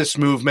Jexit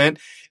movement,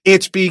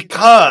 it's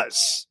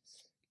because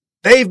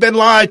They've been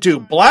lied to.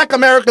 Black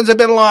Americans have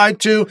been lied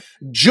to.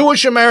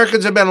 Jewish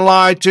Americans have been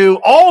lied to.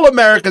 All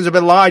Americans have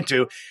been lied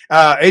to.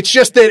 It's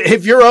just that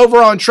if you're over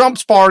on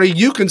Trump's party,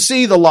 you can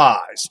see the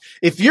lies.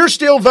 If you're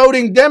still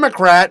voting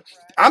Democrat,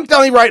 I'm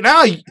telling you right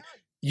now,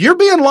 you're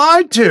being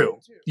lied to.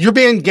 You're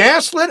being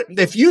gaslit.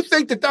 If you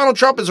think that Donald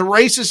Trump is a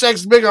racist,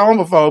 sexist, bigot,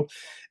 homophobe,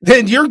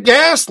 then you're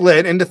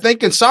gaslit into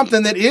thinking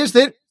something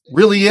that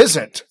really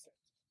isn't.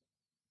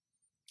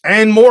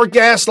 And more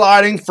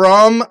gaslighting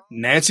from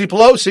Nancy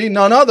Pelosi,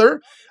 none other.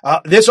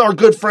 This our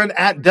good friend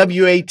at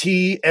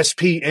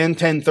WATSPN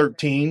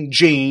 1013,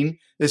 Gene.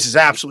 This is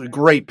absolutely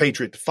great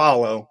patriot to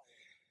follow.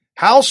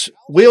 House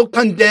will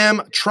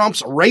condemn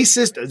Trump's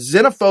racist,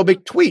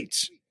 xenophobic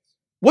tweets.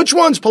 Which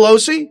ones,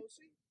 Pelosi?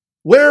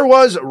 Where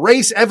was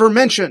race ever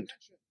mentioned?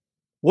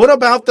 What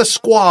about the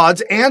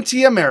squad's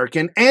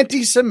anti-American,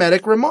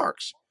 anti-Semitic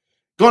remarks?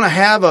 Going to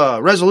have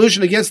a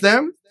resolution against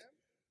them?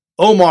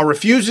 Omar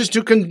refuses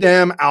to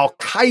condemn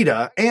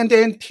Al-Qaeda and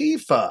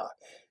Antifa.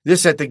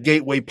 This at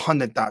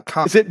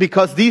thegatewaypundit.com. Is it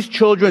because these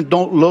children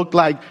don't look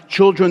like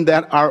children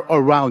that are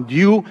around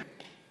you?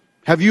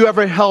 Have you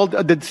ever held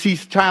a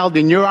deceased child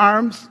in your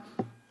arms?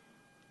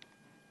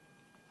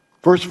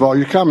 First of all,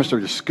 your comments are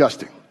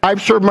disgusting. I've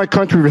served my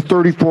country for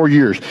 34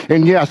 years.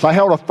 And yes, I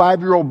held a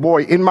 5-year-old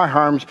boy in my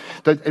arms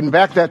in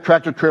back of that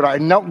tractor trailer. I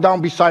knelt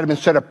down beside him and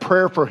said a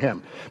prayer for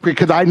him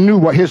because I knew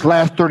what his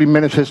last 30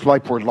 minutes of his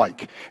life were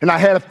like. And I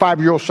had a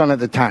 5-year-old son at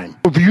the time.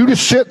 For you to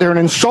sit there and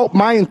insult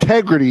my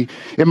integrity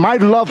and my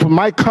love for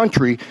my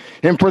country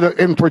and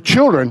for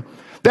children,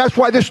 that's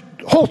why this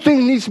whole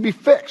thing needs to be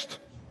fixed.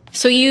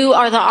 So you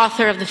are the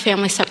author of the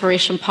family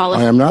separation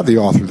policy? I am not the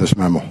author of this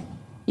memo.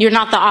 You're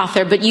not the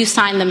author, but you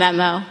signed the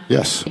memo.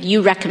 Yes.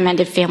 You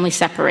recommended family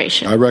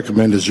separation. I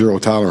recommended zero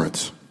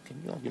tolerance.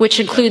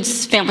 Which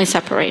includes family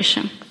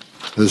separation.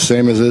 The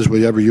same as is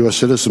with every U.S.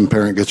 citizen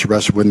parent gets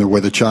arrested when they're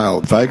with a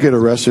child. If I get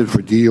arrested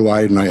for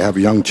DUI and I have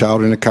a young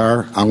child in the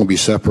car, I'm going to be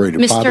separated.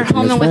 Mr.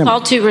 Holman, with all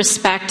due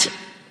respect,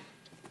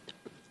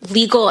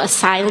 legal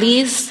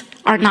asylees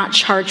are not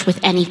charged with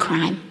any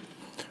crime.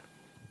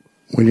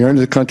 When you're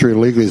into the country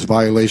illegally, it's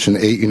violation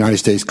 8 United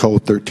States Code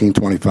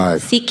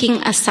 1325.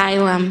 Seeking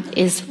asylum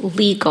is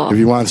legal. If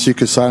you want to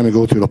seek asylum and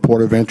go through the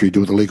port of entry,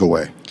 do it the legal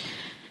way.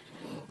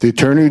 The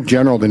Attorney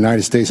General of the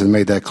United States has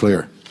made that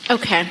clear.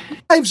 Okay.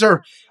 Lives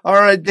are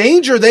a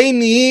danger. They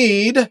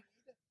need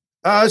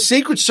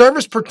Secret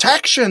Service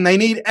protection. They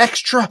need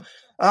extra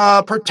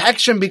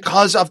protection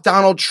because of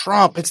Donald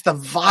Trump. It's the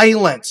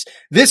violence.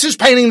 This is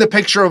painting the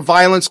picture of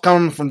violence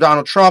coming from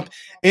Donald Trump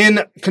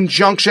in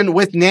conjunction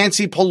with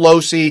Nancy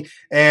Pelosi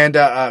and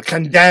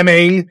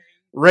condemning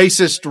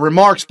racist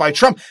remarks by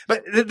Trump.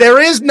 But there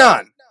is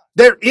none.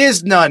 There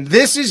is none.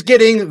 This is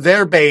getting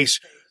their base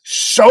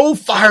so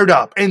fired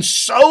up and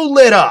so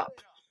lit up.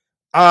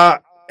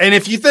 And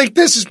if you think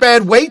this is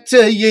bad, wait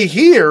till you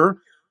hear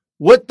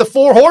what the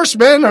Four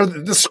Horsemen or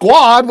the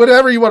Squad,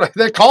 whatever you want,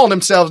 they're calling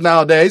themselves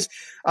nowadays.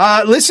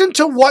 Listen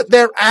to what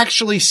they're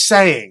actually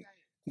saying.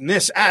 And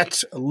this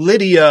at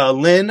Lydia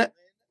Lynn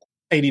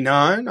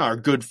 89, our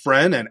good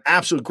friend and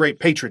absolute great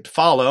patriot to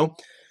follow.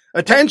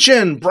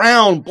 Attention,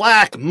 brown,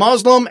 black,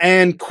 Muslim,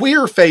 and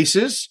queer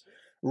faces.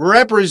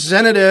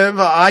 Representative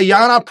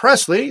Ayanna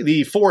Pressley,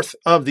 the fourth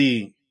of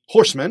the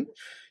horsemen,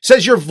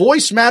 says your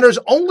voice matters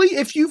only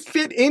if you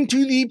fit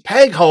into the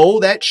peg hole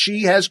that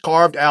she has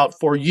carved out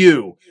for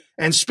you,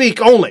 and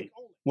speak only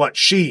what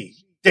she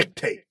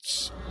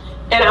dictates.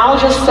 And I'll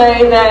just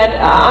say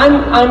that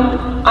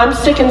I'm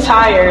sick and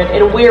tired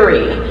and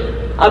weary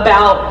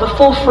about the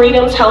full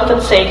freedoms, health,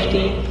 and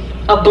safety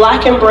of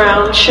black and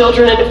brown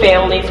children and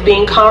families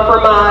being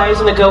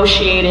compromised,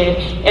 negotiated,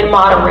 and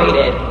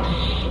moderated.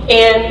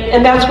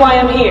 And that's why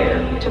I'm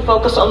here, to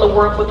focus on the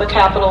work with a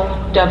capital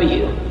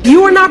W.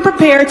 You are not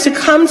prepared to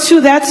come to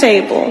that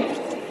table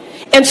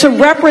and to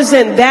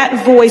represent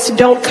that voice.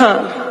 Don't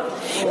come.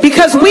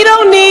 Because we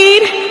don't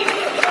need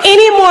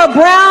any more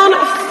brown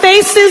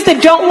faces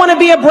that don't want to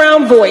be a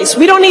brown voice.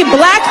 We don't need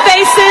black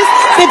faces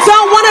that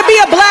don't want to be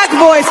a black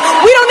voice.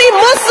 We don't need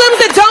Muslims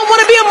that don't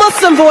want to be a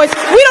Muslim voice.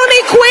 We don't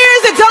need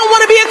queers that don't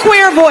want to be a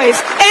queer voice.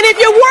 And if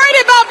you're worried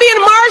about being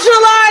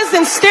marginalized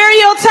and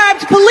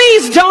stereotyped,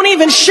 please don't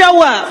even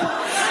show up.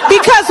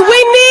 Because we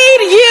need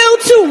you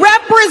to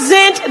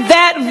represent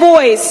that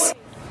voice.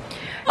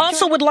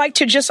 Also would like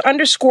to just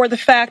underscore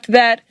the fact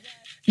that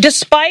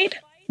despite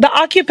the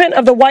occupant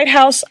of the White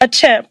House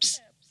attempts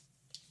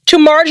to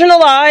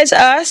marginalize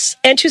us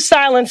and to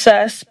silence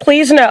us,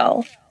 please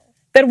know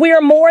that we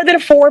are more than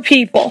 4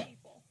 people.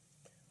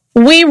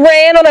 We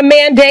ran on a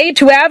mandate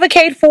to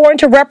advocate for and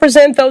to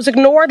represent those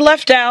ignored,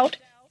 left out,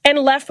 and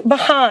left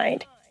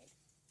behind.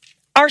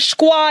 Our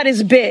squad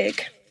is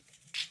big.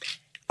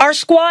 Our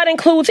squad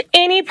includes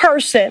any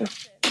person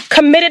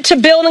committed to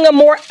building a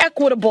more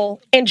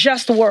equitable and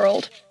just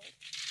world.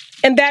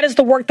 And that is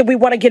the work that we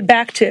want to get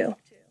back to.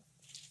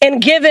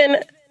 And given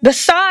the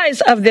size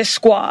of this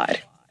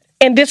squad,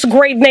 in this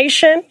great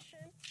nation,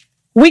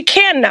 we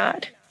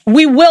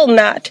will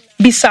not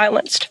be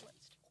silenced.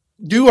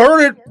 You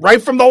heard it right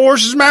from the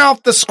horse's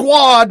mouth. The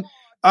squad,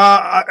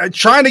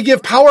 trying to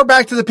give power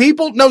back to the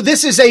people. No,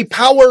 this is a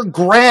power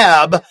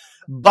grab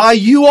by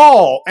you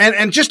all.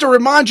 And just to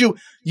remind you,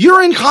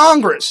 you're in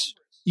Congress.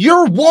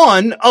 You're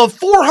one of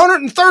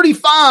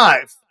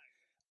 435.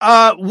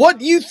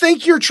 What you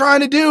think you're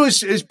trying to do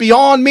is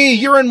beyond me.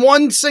 You're in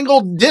one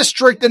single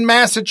district in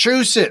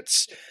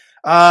Massachusetts.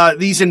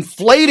 These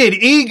inflated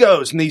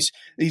egos and these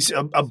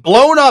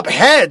blown up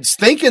heads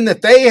thinking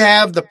that they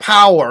have the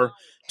power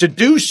to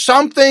do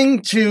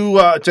something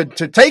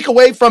to take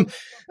away from.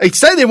 They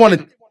say they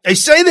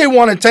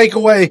want to take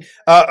away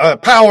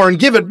power and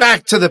give it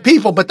back to the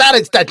people, but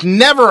that's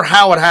never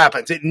how it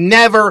happens. It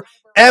never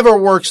ever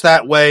works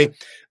that way.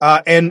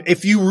 And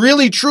if you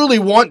really truly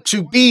want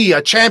to be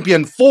a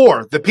champion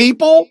for the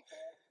people,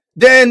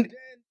 then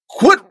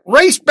quit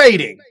race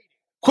baiting.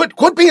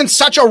 Quit being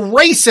such a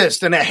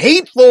racist and a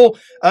hateful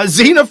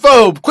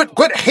xenophobe.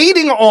 Quit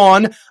hating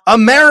on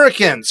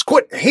Americans.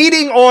 Quit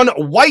hating on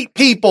white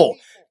people.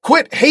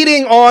 Quit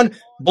hating on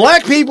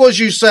black people, as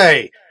you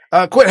say.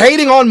 Quit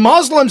hating on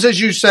Muslims, as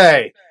you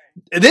say.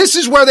 This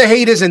is where the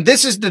hate is, and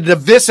this is the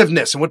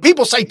divisiveness. And when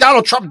people say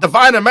Donald Trump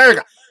divided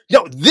America,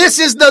 no, this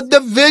is the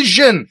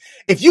division.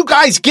 If you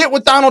guys get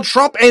with Donald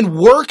Trump and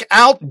work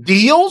out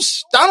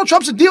deals, Donald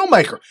Trump's a deal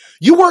maker.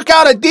 You work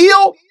out a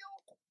deal,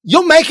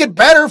 you'll make it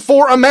better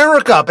for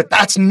America, but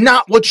that's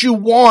not what you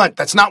want.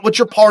 That's not what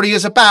your party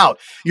is about.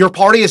 Your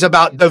party is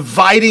about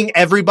dividing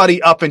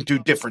everybody up into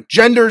different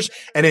genders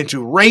and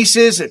into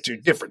races, into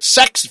different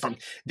sects from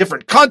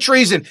different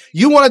countries, and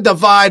you want to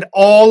divide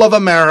all of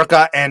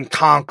America and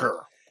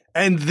conquer.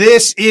 And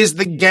this is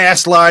the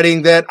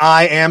gaslighting that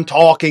I am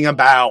talking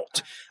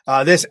about.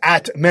 This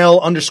at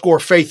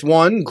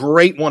Mel_Faith1,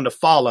 great one to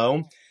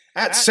follow.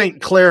 At St.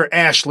 Clair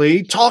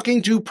Ashley,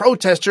 talking to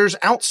protesters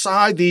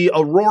outside the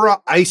Aurora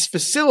ICE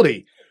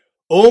facility.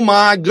 Oh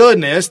my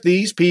goodness,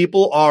 these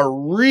people are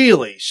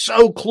really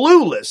so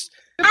clueless.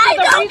 I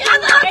don't give a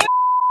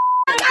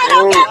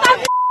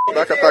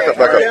Back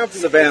up.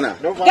 Savannah.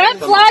 That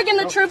flag and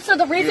the troops are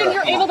the reason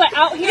you're able to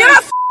out here. You're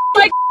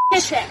like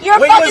shit. You're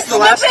when was the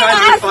last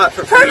time you fought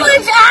for freedom?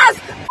 Privileged ass.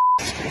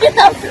 Get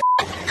the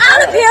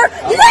out of here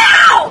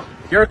now!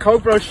 You're a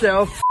Cobra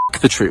shell.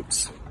 The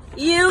troops.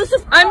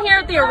 I'm here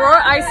at the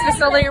Aurora ICE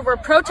facility where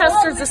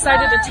protesters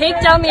decided to take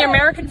down the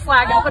American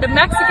flag and put a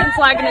Mexican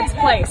flag in its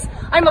place.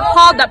 I'm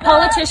appalled that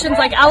politicians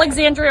like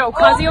Alexandria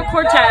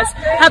Ocasio-Cortez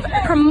have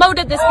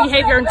promoted this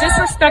behavior and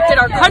disrespected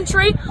our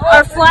country,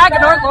 our flag,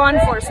 and our law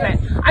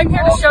enforcement. I'm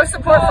here to show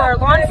support for our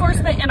law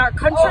enforcement and our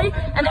country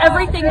and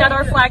everything that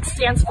our flag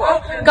stands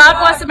for.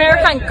 God bless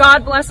America and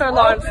God bless our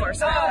law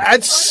enforcement.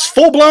 That's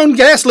full-blown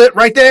gaslit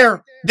right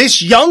there.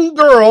 This young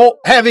girl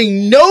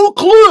having no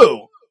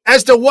clue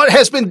as to what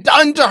has been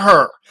done to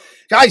her.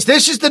 Guys,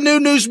 this is the new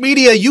news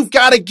media you've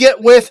got to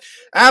get with.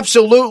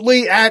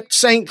 Absolutely at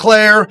St.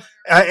 Clair,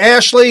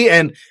 Ashley,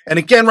 and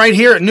again right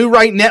here at New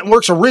Right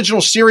Network's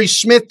original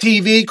series,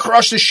 SmythTV.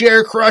 Crush the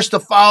share, crush the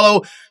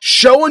follow,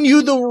 showing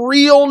you the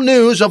real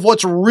news of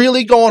what's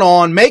really going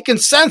on, making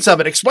sense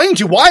of it, explaining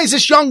to you why is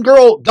this young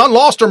girl done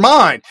lost her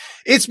mind.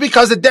 It's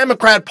because the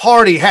Democrat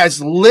Party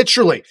has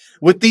literally,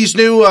 with these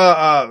new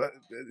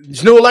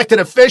elected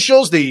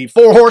officials, the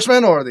four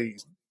horsemen or the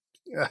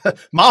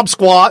mob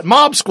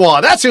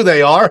squad. That's who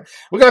they are.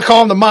 We're going to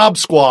call them the mob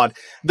squad.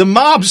 The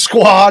mob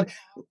squad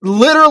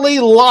literally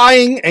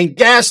lying and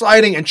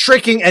gaslighting and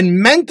tricking and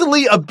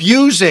mentally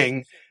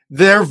abusing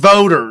their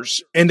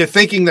voters into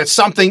thinking that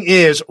something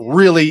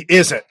really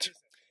isn't.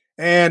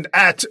 And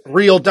at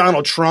Real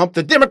Donald Trump,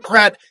 the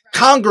Democrat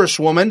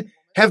Congresswoman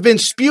have been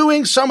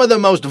spewing some of the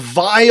most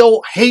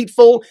vile,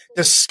 hateful,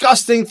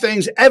 disgusting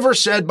things ever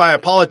said by a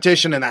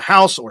politician in the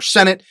House or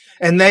Senate,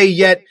 and they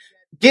yet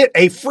get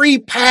a free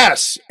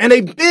pass and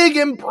a big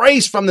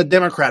embrace from the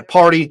Democrat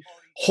Party.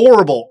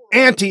 Horrible,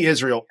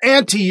 anti-Israel,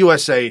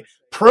 anti-USA,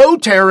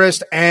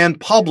 pro-terrorist, and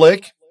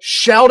public,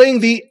 shouting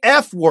the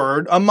F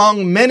word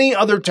among many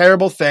other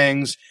terrible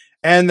things,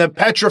 and the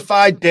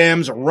petrified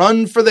Dems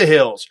run for the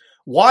hills.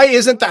 Why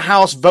isn't the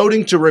House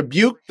voting to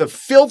rebuke the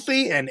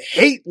filthy and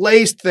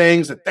hate-laced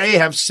things that they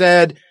have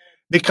said?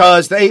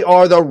 Because they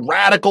are the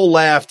radical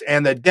left,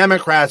 and the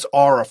Democrats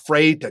are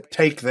afraid to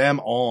take them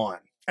on.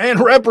 And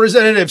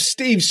Representative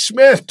Steve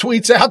Smyth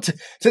tweets out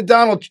to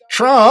Donald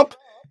Trump,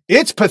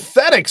 "It's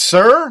pathetic,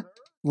 sir.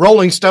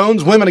 Rolling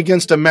Stones, Women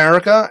Against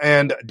America,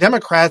 and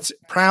Democrats'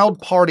 proud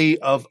party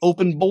of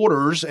open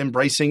borders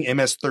embracing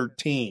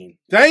MS-13.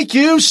 Thank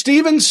you,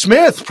 Stephen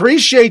Smith.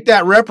 Appreciate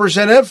that,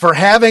 Representative, for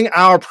having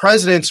our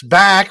president's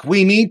back.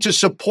 We need to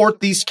support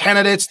these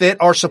candidates that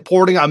are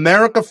supporting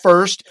America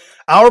first,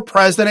 our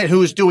president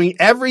who is doing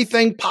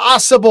everything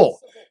possible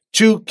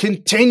to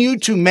continue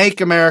to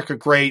make America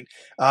great,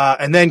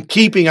 and then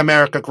keeping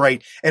America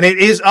great. And it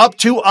is up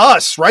to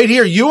us right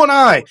here, you and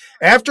I,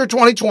 after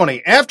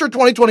 2020, after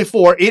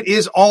 2024, it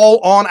is all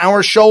on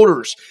our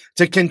shoulders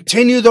to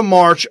continue the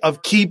march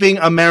of keeping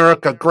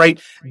America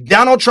great.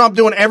 Donald Trump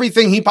doing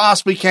everything he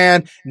possibly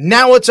can.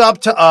 Now it's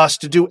up to us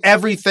to do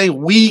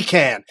everything we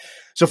can.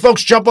 So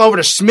folks, jump over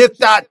to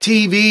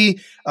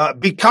Smyth.tv,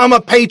 become a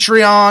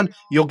Patreon.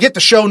 You'll get the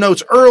show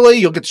notes early.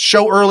 You'll get the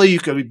show early. You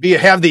can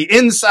have the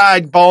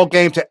inside ball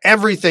game to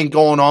everything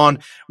going on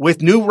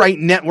with New Right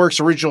Network's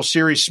original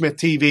series, Smyth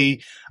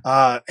TV.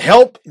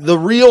 Help the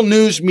real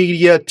news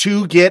media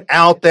to get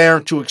out there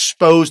to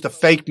expose the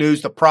fake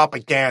news, the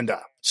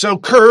propaganda. So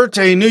Kurt,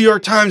 a New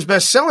York Times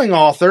bestselling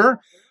author,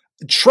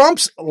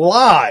 Trump's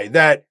lie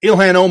that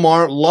Ilhan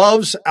Omar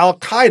loves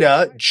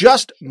Al-Qaeda,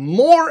 just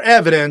more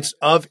evidence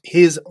of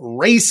his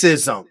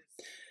racism.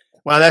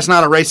 Well, that's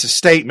not a racist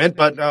statement,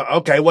 but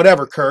okay,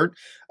 whatever, Kurt.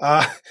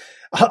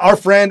 Our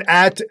friend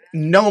at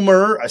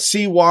Nomer,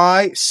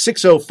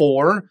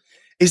 CY604,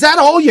 is that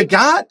all you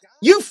got?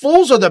 You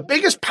fools are the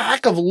biggest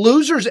pack of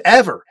losers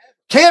ever.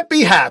 Can't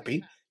be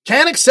happy.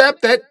 Can't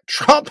accept that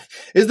Trump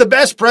is the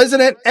best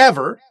president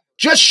ever.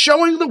 Just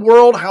showing the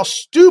world how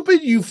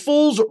stupid you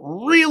fools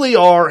really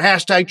are.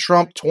 Hashtag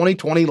Trump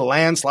 2020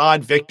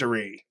 landslide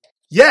victory.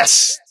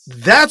 Yes,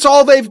 that's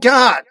all they've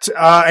got.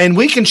 And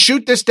we can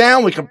shoot this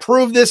down. We can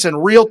prove this in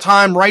real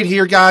time right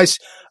here, guys.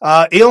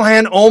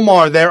 Ilhan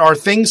Omar, there are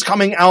things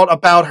coming out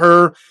about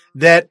her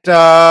that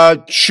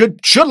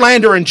should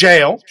land her in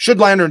jail. Should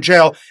land her in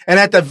jail. And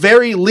at the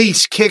very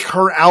least, kick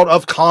her out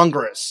of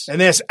Congress. And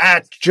this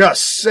at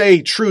Just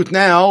Say Truth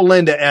Now,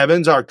 Linda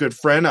Evans, our good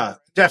friend,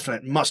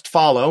 definite must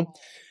follow.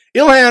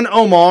 Ilhan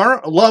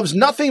Omar loves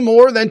nothing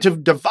more than to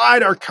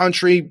divide our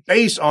country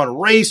based on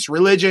race,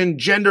 religion,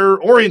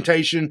 gender,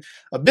 orientation,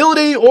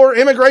 ability, or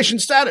immigration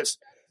status.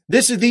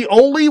 This is the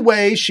only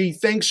way she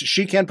thinks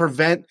she can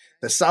prevent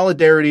the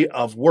solidarity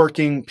of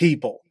working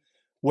people.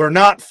 We're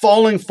not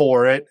falling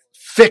for it.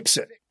 Fix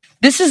it.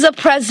 This is a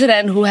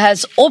president who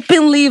has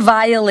openly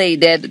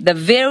violated the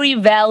very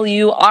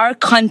value our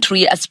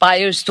country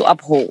aspires to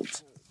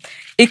uphold.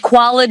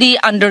 Equality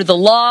under the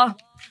law,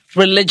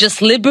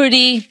 religious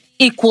liberty,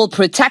 equal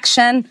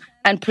protection,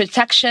 and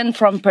protection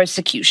from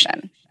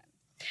persecution.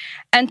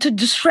 And to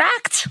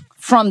distract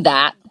from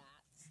that,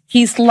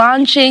 he's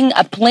launching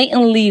a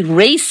blatantly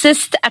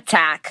racist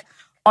attack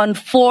on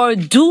 4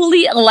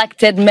 duly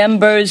elected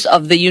members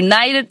of the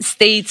United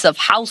States of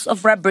House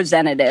of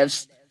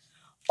Representatives,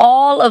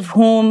 all of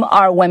whom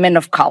are women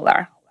of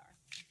color.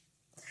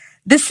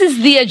 This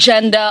is the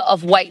agenda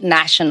of white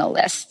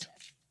nationalists.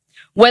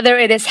 Whether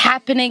it is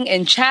happening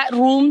in chat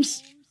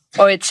rooms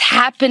or it's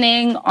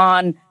happening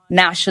on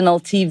national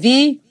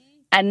TV,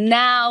 and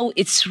now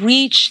it's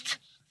reached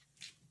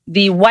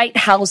the White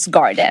House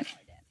garden.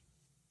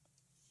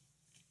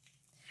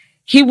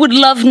 He would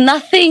love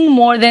nothing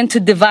more than to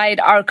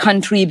divide our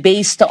country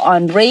based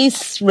on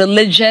race,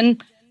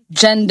 religion,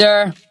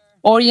 gender,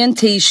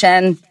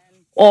 orientation,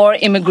 or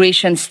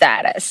immigration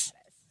status.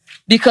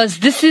 Because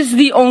this is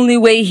the only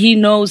way he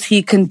knows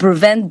he can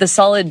prevent the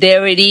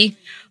solidarity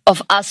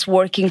of us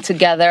working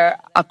together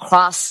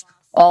across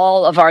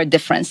all of our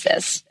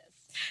differences.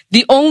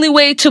 The only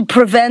way to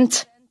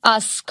prevent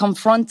us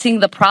confronting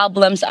the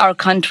problems our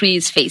country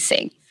is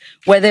facing,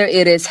 whether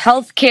it is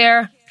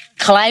healthcare,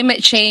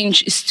 climate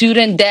change,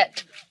 student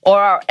debt,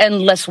 or our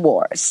endless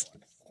wars.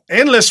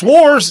 Endless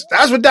wars?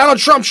 That's what Donald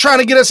Trump's trying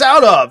to get us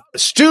out of.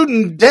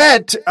 Student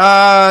debt,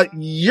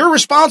 you're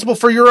responsible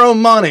for your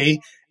own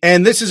money,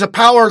 and this is a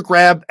power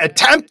grab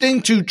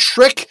attempting to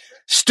trick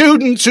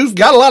students who've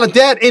got a lot of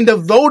debt into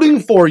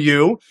voting for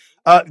you.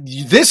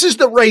 This is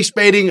the race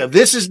baiting.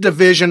 This is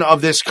division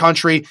of this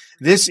country.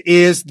 This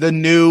is the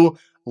new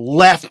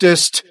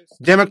leftist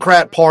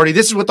Democrat Party.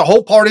 This is what the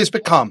whole party has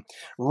become.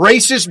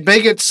 Racist,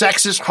 bigot,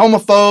 sexist,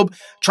 homophobe,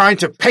 trying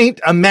to paint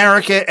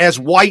America as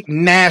white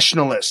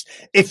nationalists.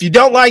 If you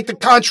don't like the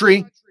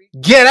country,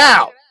 get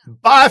out.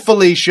 Bye,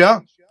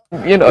 Felicia.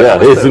 You know, yeah,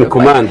 he's in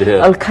command here.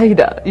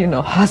 Al-Qaeda, you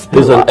know, has been.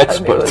 He's an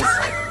expert.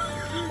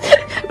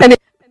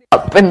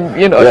 And,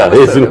 you know, yeah,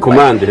 he's in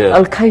command here.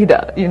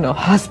 Al-Qaeda, you know,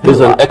 has been. He's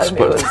an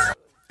expert.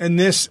 And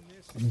this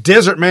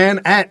desert man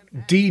at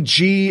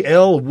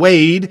DGL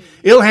Wade,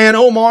 Ilhan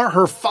Omar,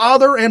 her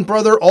father and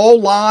brother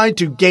all lied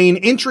to gain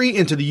entry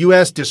into the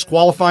U.S.,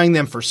 disqualifying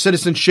them for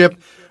citizenship.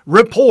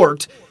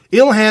 Report,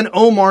 Ilhan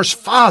Omar's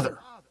father,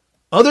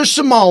 other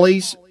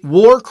Somalis,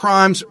 war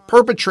crimes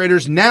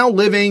perpetrators now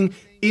living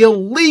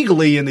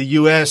illegally in the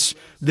U.S.,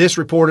 this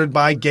reported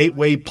by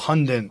Gateway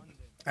Pundit.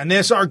 And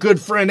this, our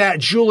good friend at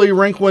Julie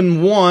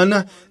Rinkwin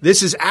 1.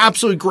 This is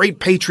absolutely great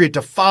patriot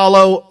to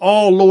follow.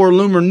 All Laura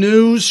Loomer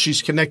news.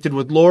 She's connected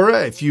with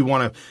Laura. If you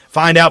want to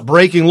find out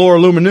breaking Laura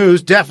Loomer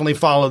news, definitely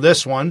follow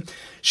this one.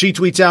 She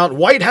tweets out,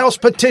 White House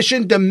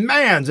petition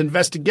demands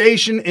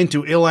investigation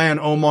into Ilhan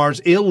Omar's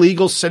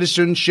illegal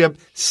citizenship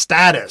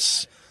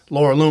status.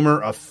 Laura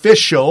Loomer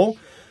official.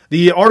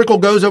 The article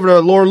goes over to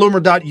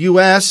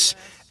lauraloomer.us.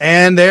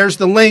 And there's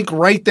the link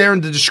right there in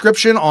the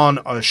description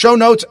on show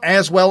notes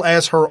as well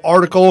as her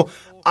article.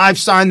 I've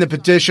signed the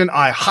petition.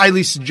 I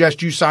highly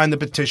suggest you sign the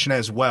petition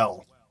as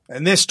well.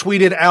 And this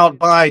tweeted out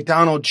by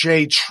Donald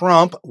J.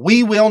 Trump.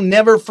 We will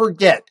never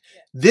forget.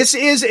 This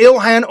is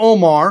Ilhan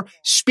Omar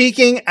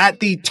speaking at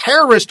the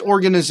terrorist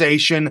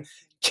organization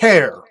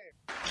CARE.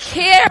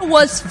 CARE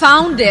was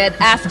founded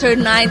after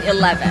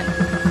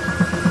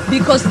 9/11.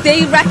 because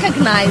they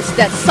recognize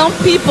that some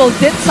people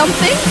did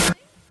something.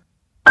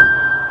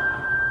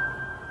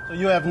 So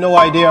you have no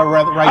idea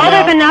right now?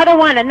 There's another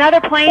one. Another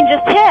plane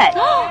just hit.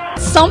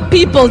 Some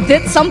people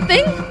did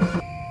something.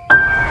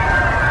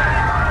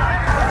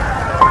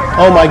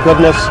 Oh my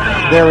goodness,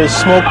 there is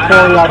smoke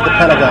pouring out the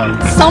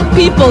Pentagon. Some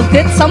people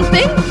did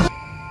something.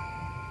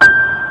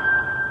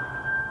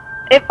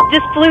 It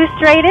just flew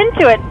straight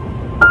into it.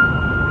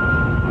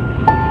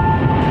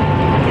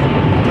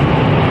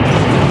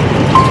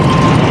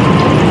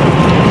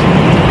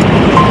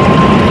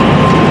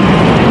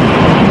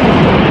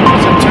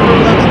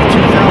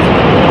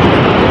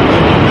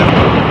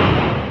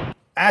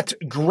 At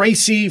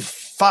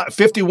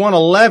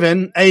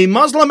Gracie5111, a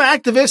Muslim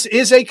activist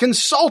is a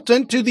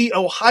consultant to the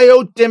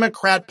Ohio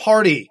Democrat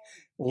Party.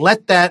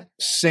 Let that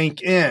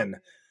sink in.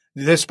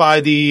 This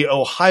by the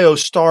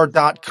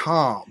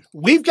OhioStar.com.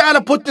 We've got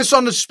to put this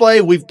on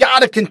display. We've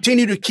got to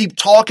continue to keep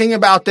talking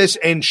about this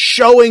and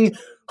showing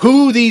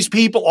who these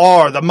people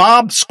are, the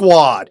mob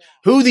squad,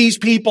 who these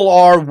people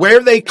are,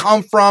 where they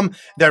come from,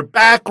 their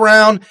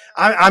background.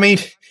 I mean,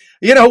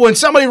 you know, when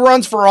somebody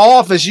runs for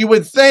office, you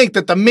would think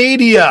that the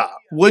media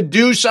would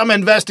do some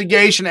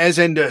investigation as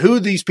into who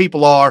these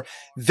people are.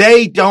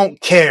 They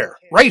don't care.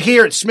 Right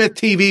here at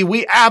SmythTV,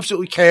 we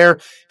absolutely care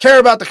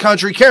about the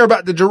country, care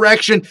about the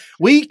direction.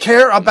 We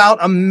care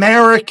about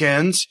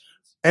Americans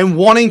and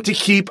wanting to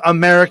keep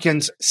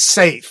Americans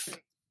safe.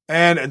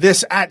 And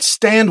this at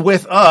Stand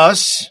With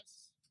Us,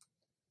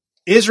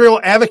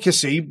 Israel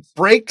Advocacy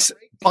breaks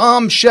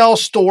bombshell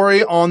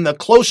story on the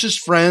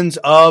closest friends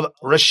of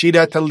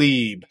Rashida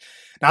Tlaib.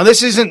 Now,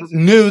 this isn't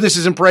new. This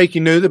isn't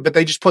breaking news, but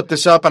they just put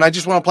this up, and I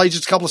just want to play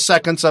just a couple of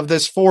seconds of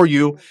this for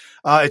you.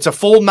 It's a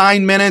full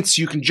 9 minutes.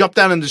 You can jump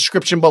down in the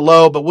description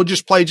below, but we'll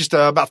just play just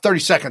about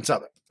 30 seconds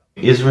of it.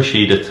 Is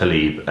Rashida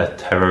Tlaib a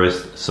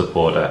terrorist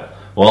supporter?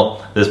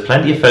 Well, there's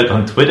plenty of folk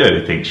on Twitter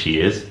who think she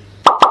is.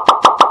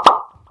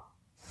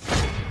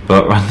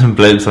 But random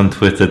blokes on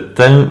Twitter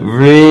don't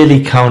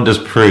really count as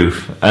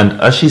proof, and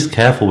as she's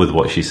careful with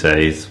what she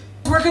says.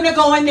 We're going to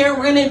go in there,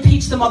 we're going to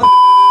impeach the mother...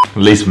 At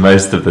least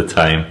most of the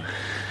time.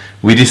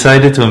 We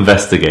decided to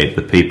investigate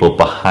the people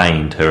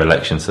behind her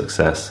election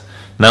success.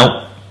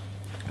 Now,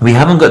 we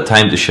haven't got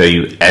time to show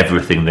you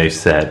everything they've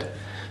said,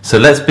 so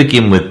let's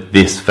begin with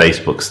this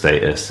Facebook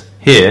status.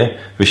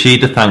 Here,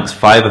 Rashida thanks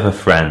 5 of her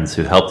friends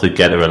who helped her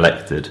get her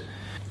elected.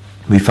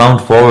 We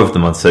found 4 of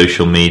them on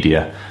social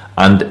media,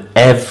 and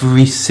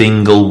every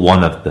single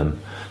one of them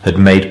had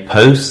made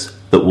posts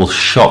that will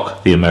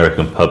shock the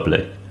American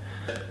public.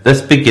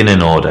 Let's begin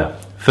in order.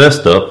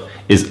 First up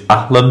is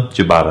Ahlam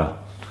Jabara.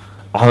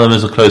 Ahlam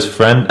is a close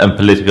friend and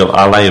political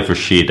ally of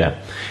Rashida.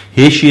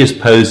 Here she is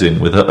posing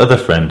with her other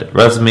friend,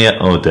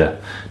 Razmir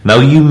Odeh. Now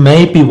you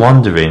may be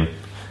wondering,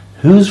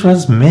 who's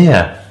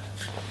Razmir?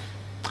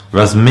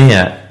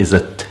 Razmir is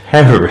a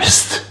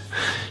terrorist.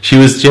 She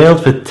was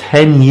jailed for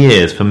 10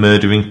 years for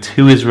murdering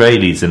 2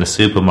 Israelis in a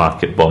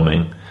supermarket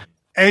bombing.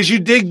 As you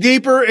dig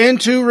deeper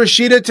into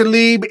Rashida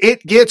Tlaib,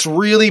 it gets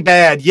really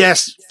bad.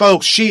 Yes,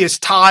 folks, she is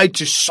tied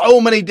to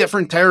so many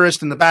different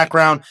terrorists in the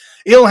background.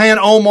 Ilhan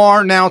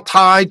Omar now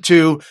tied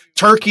to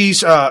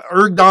Turkey's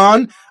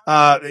Erdogan.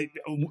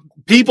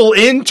 People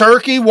in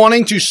Turkey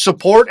wanting to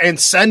support and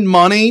send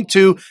money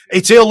to,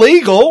 it's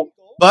illegal,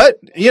 but,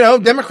 you know,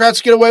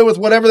 Democrats get away with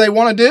whatever they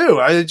want to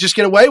do. They just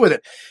get away with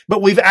it.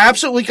 But we've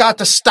absolutely got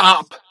to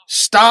stop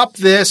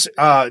this.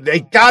 They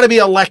got to be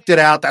elected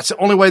out. That's the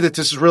only way that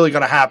this is really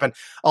going to happen.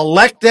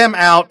 Elect them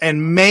out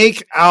and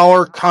make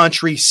our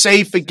country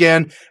safe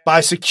again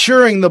by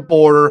securing the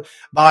border,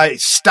 by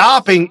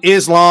stopping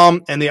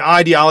Islam and the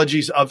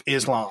ideologies of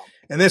Islam.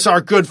 And this,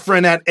 our good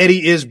friend at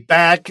Eddie is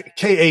back,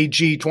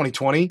 KAG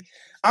 2020.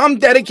 I'm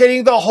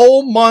dedicating the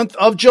whole month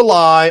of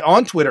July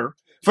on Twitter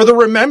for the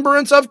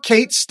remembrance of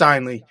Kate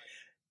Steinle.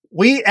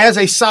 We as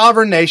a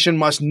sovereign nation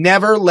must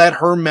never let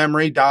her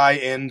memory die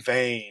in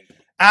vain.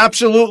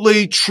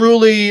 Absolutely,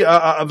 truly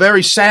a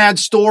very sad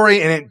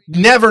story, and it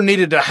never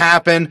needed to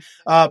happen.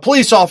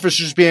 Police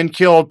officers being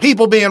killed,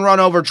 people being run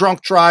over,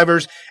 drunk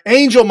drivers,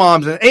 angel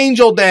moms and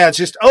angel dads,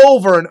 just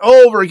over and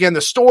over again.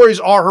 The stories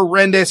are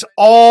horrendous.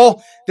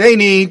 All they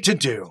need to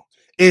do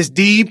is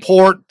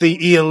deport the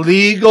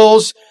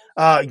illegals,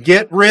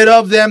 get rid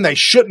of them. They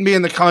shouldn't be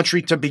in the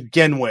country to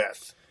begin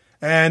with.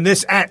 And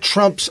this at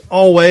Trump's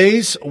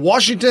always,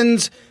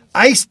 Washington's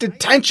ICE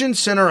detention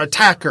center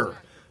attacker,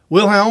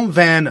 Wilhelm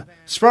van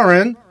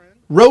Speren,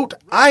 wrote,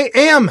 "I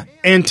am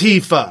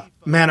Antifa"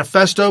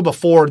 manifesto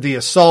before the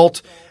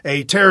assault,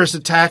 a terrorist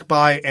attack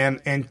by an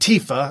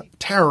Antifa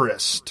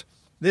terrorist.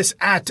 This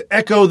at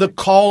Echo the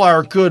Call,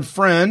 our good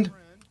friend.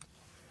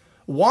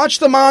 Watch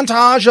the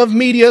montage of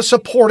media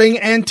supporting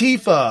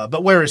Antifa.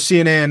 But where is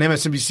CNN,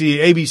 MSNBC,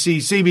 ABC,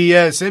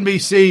 CBS,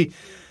 NBC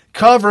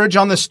coverage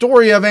on the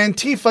story of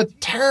Antifa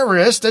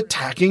terrorists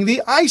attacking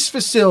the ICE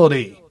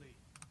facility?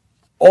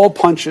 All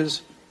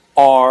punches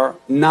are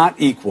not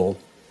equal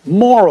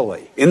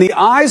morally. In the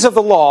eyes of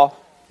the law,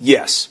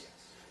 yes.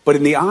 But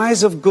in the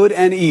eyes of good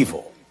and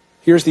evil,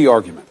 here's the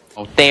argument.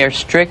 They are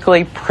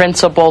strictly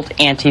principled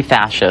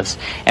anti-fascists.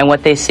 And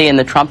what they see in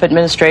the Trump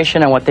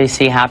administration and what they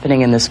see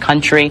happening in this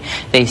country,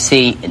 they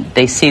see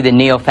the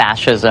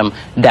neo-fascism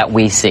that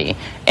we see.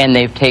 And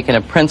they've taken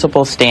a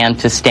principled stand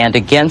to stand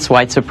against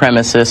white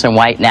supremacists and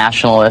white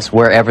nationalists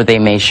wherever they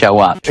may show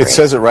up. It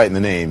says it right in the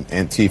name,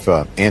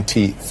 Antifa,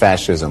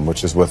 anti-fascism,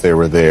 which is what they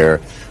were there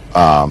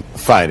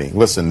fighting.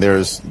 Listen,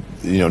 there's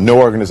no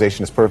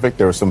organization is perfect.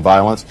 There was some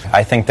violence.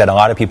 I think that a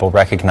lot of people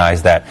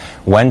recognize that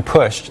when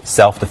pushed,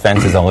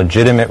 self-defense is a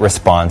legitimate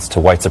response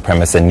to white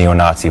supremacist and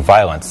neo-Nazi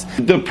violence.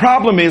 The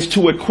problem is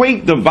to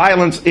equate the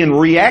violence in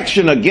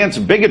reaction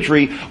against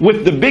bigotry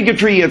with the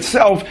bigotry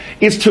itself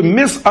is to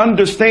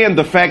misunderstand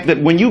the fact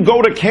that when you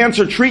go to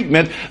cancer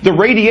treatment, the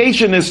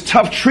radiation is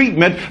tough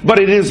treatment, but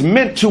it is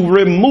meant to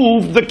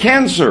remove the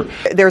cancer.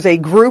 There's a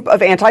group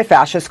of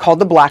anti-fascists called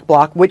the Black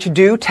Bloc, which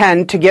do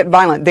tend to get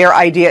violent. Their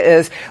idea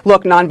is,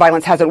 look, nonviolence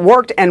hasn't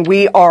worked, and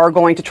we are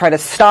going to try to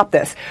stop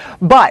this.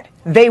 But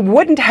they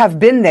wouldn't have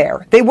been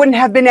there. They wouldn't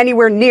have been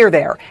anywhere near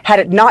there had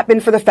it not been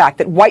for the fact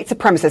that white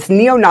supremacists,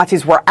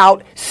 neo-Nazis, were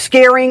out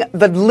scaring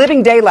the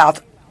living daylights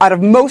out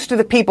of most of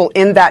the people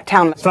in that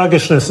town.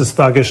 Thuggishness is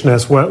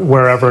thuggishness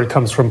wherever it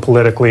comes from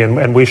politically,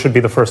 and we should be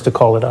the first to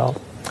call it out.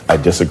 I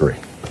disagree.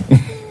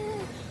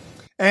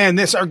 And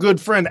this, our good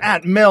friend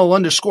at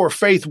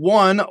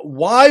Mel_Faith1.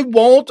 Why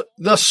won't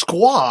the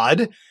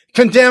squad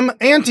condemn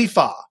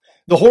Antifa?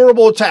 The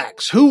horrible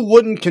attacks. Who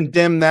wouldn't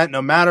condemn that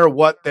no matter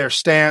what their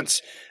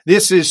stance?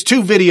 This is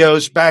two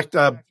videos back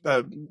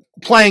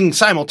playing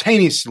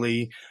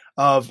simultaneously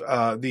of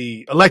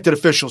the elected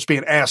officials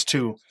being asked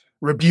to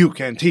rebuke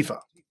Antifa.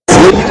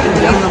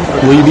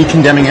 Will you be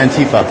condemning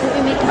Antifa?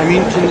 I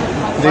mean,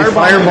 they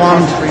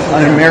firebombed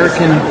an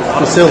American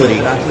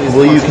facility.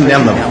 Will you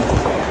condemn them?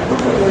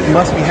 You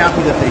must be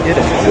happy that they did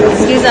it.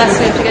 Excuse us,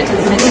 we have to get to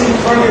the menu.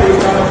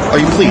 Are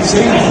you pleased?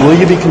 Will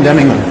you be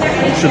condemning them?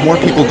 Should more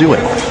people do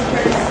it?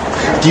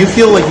 Do you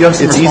feel like you have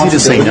some responsibility to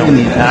say no in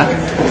the attack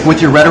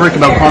with your rhetoric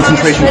about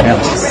concentration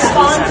camps?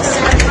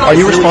 Are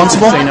you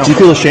responsible? Do you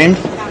feel ashamed?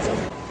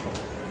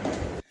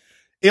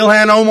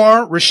 Ilhan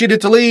Omar, Rashida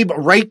Tlaib,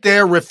 right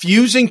there,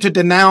 refusing to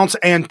denounce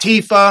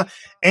Antifa.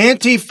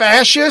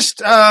 Anti-fascist,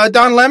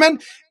 Don Lemon?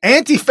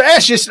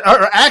 Anti-fascists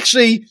are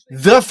actually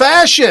the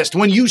fascist.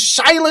 When you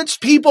silence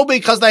people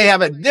because they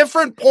have a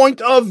different point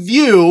of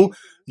view,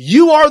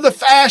 you are the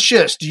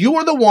fascist. You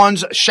are the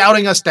ones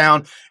shouting us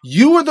down.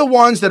 You are the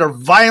ones that are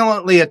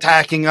violently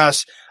attacking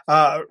us.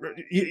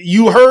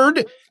 You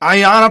heard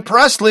Ayanna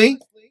Pressley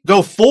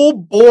go full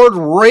board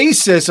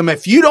racism.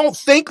 If you don't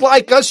think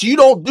like us, you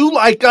don't do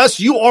like us,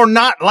 you are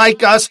not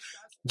like us,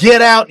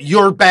 get out,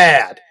 you're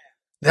bad.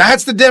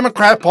 That's the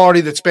Democrat Party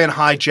that's been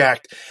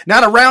hijacked.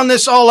 Now, to round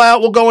this all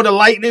out, we'll go into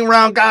lightning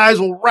round, guys.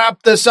 We'll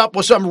wrap this up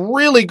with some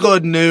really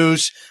good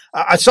news.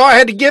 I saw I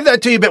had to give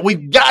that to you, but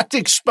we've got to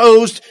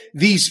expose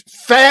these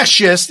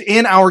fascists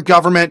in our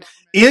government,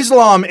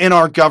 Islam in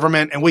our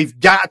government, and we've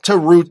got to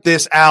root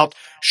this out,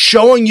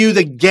 showing you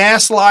the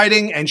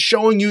gaslighting and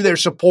showing you their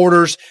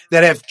supporters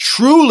that have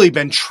truly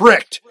been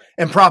tricked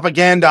and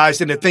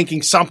propagandized into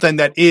thinking something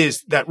that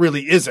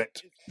really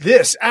isn't.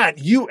 This at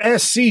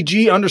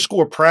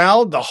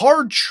USCG_proud, the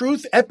Hard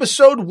Truth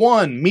Episode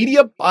 1,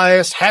 Media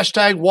Bias,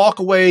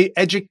 #Walkaway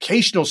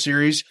Educational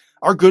Series,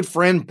 our good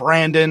friend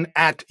Brandon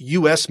at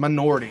US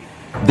Minority.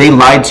 They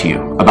lied to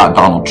you about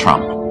Donald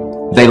Trump.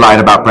 They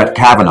lied about Brett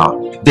Kavanaugh.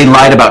 They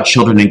lied about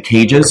children in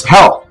cages.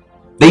 Hell,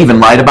 they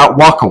even lied about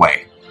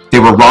Walkaway. They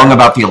were wrong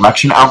about the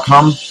election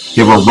outcome.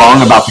 They were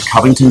wrong about the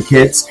Covington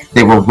kids.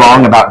 They were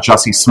wrong about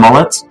Jussie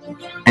Smollett.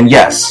 And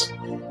yes,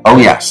 oh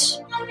yes,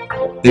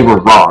 they were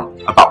wrong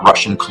about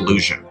Russian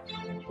collusion.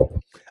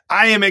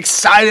 I am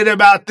excited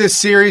about this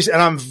series,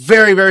 and I'm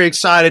very, very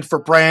excited for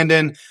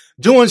Brandon.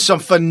 Doing some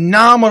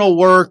phenomenal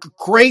work,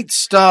 great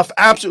stuff,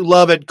 absolutely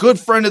love it. Good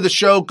friend of the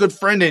show, good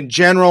friend in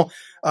general.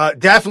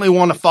 Definitely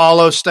want to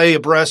follow, stay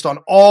abreast on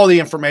all the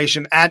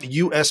information at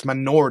US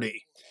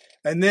Minority.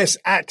 And this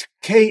at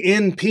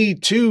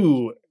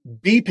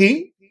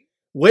KNP2BP.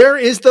 Where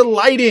is the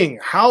lighting?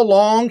 How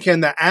long can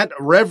the at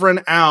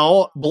Reverend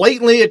Al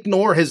blatantly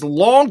ignore his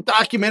long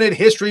documented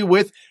history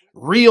with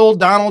real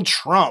Donald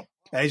Trump?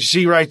 As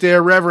you see right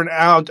there, Reverend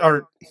Al,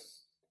 or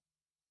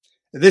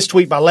this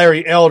tweet by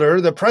Larry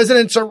Elder, the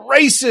president's a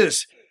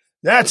racist.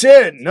 That's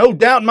it. No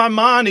doubt in my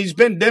mind, he's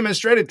been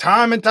demonstrated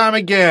time and time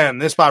again.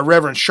 This by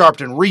Reverend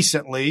Sharpton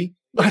recently.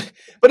 But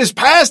his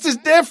past is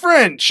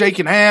different.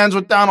 Shaking hands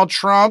with Donald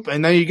Trump,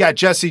 and then you got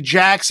Jesse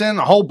Jackson,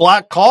 a whole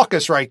black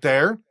caucus right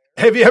there.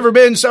 Have you ever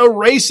been so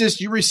racist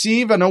you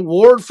receive an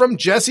award from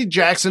Jesse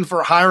Jackson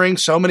for hiring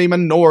so many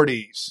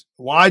minorities?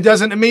 Why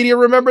doesn't the media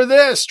remember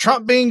this?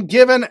 Trump being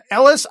given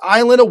Ellis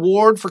Island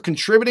Award for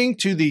contributing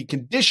to the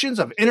conditions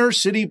of inner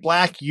city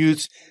black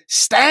youths,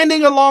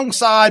 standing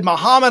alongside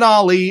Muhammad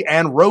Ali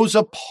and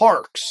Rosa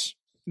Parks.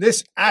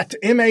 This at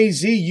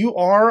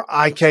MAZURIKL.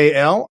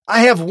 I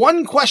have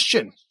one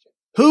question.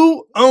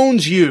 Who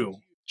owns you?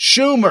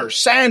 Schumer,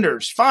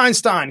 Sanders,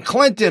 Feinstein,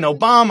 Clinton,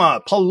 Obama,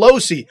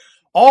 Pelosi.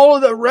 all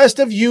of the rest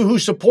of you who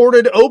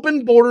supported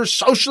open border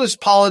socialist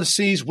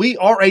policies, we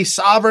are a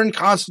sovereign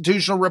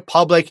constitutional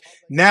republic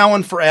now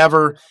and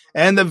forever.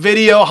 And the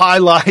video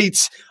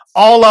highlights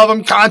all of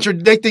them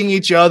contradicting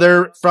each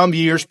other from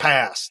years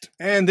past.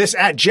 And this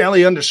at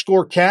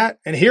jelly_cat.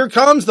 And here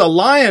comes the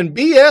lying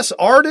BS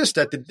artist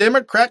at the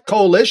Democrat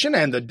Coalition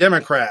and the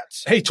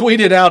Democrats. He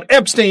tweeted out,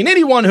 Epstein,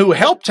 anyone who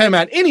helped him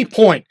at any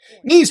point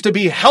needs to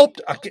be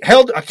held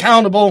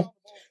accountable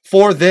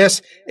for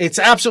this. It's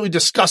absolutely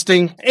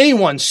disgusting.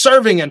 Anyone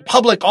serving in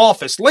public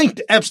office linked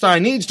to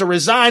Epstein needs to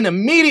resign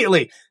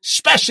immediately,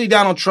 especially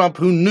Donald Trump,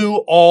 who knew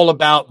all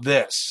about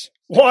this.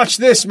 Watch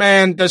this,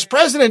 man. Does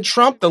President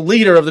Trump, the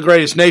leader of the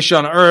greatest nation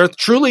on earth,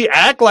 truly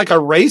act like a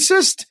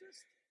racist?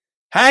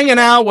 Hanging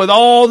out with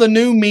all the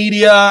new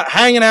media,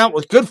 hanging out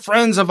with good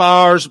friends of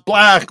ours,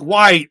 black,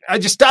 white. It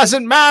just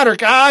doesn't matter,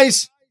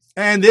 guys.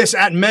 And this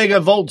at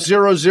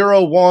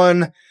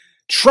Megavolt001.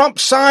 Trump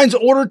signs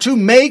order to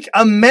make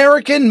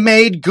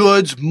American-made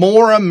goods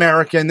more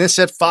American. This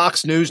at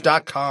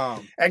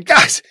FoxNews.com. And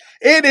guys,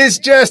 it is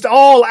just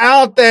all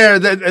out there.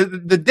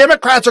 The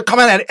Democrats are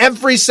coming at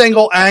every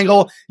single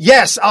angle.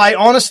 Yes, I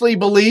honestly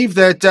believe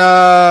that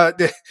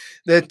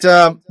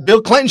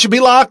Bill Clinton should be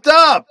locked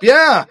up.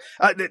 Yeah.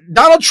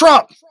 Donald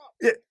Trump,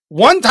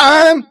 one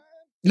time.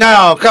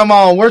 No, come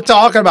on. We're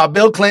talking about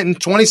Bill Clinton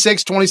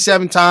 26,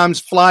 27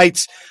 times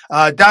flights.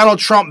 Donald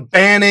Trump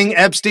banning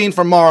Epstein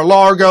from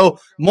Mar-a-Lago.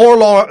 More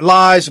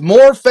lies,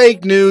 more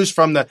fake news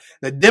from the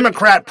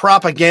Democrat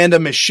propaganda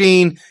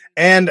machine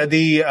and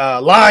the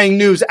lying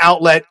news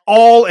outlet,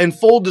 all in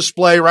full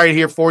display right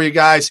here for you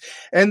guys.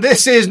 And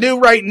this is New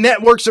Right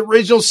Network's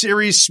original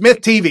series,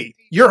 SmythTV.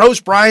 Your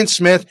host, Brian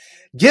Smith,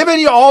 giving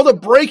you all the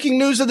breaking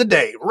news of the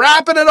day,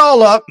 wrapping it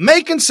all up,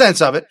 making sense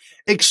of it,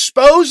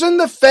 exposing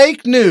the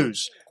fake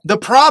news, the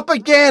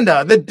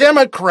propaganda, the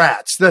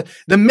Democrats, the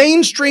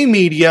mainstream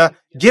media,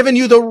 giving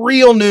you the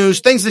real news,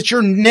 things that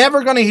you're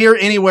never going to hear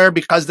anywhere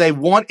because they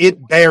want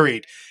it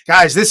buried.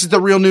 Guys, this is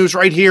the real news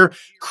right here.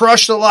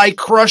 Crush the like,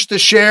 crush the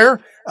share.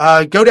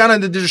 Go down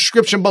in the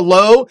description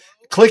below.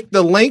 Click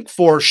the link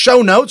for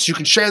show notes. You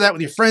can share that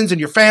with your friends and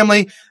your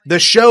family. The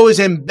show is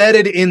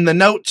embedded in the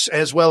notes,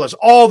 as well as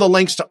all the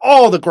links to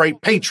all the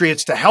great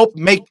patriots to help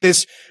make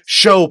this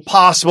show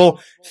possible.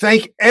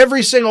 Thank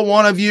every single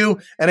one of you.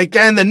 And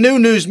again, the new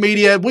news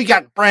media, we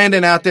got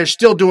Brandon out there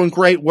still doing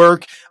great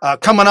work.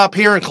 Coming up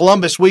here in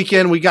Columbus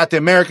weekend, we got the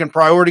American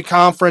Priority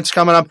Conference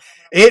coming up.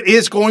 It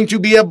is going to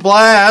be a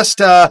blast.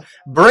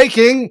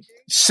 Breaking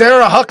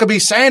Sarah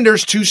Huckabee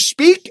Sanders to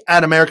speak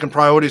at American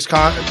Priorities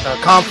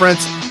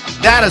Conference.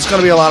 That is going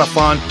to be a lot of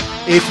fun.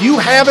 If you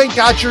haven't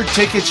got your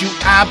tickets, you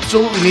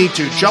absolutely need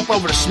to. Jump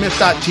over to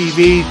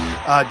Smyth.tv.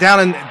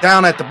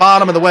 Down at the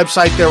bottom of the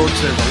website there's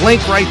a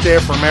link right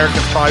there for American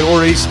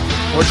Priorities.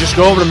 Or just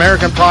go over to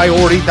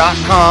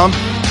AmericanPriority.com.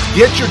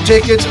 Get your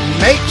tickets.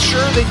 Make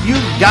sure that you've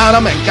got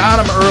them and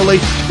got them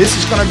early. This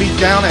is going to be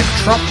down at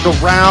Trump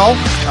Doral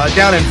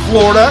down in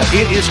Florida.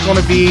 It is going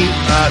to be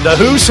the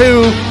who's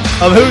who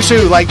of who's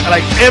who. Like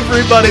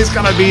everybody's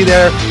going to be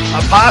there.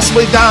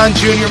 Possibly Don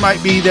Jr. might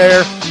be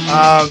there.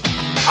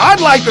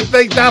 I'd like to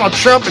think Donald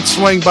Trump would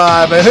swing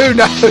by, but who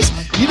knows?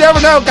 You never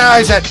know,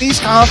 guys. At these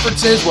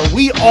conferences where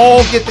we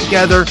all get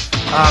together,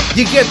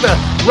 you get to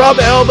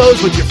rub elbows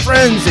with your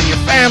friends and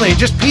your family and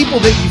just people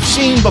that you've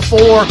seen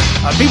before,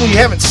 people you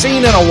haven't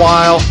seen in a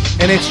while,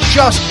 and it's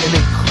just an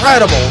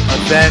incredible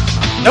event.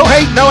 No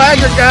hate, no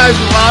anger, guys.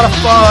 A lot of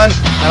fun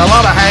and a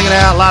lot of hanging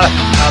out, a lot of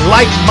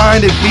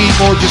like-minded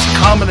people just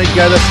coming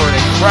together for an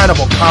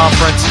incredible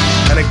conference.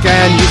 And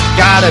again, you've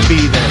got to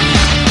be there.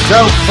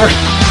 So for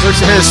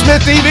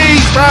SmythTV,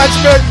 Brian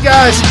Smith,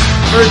 guys,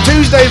 for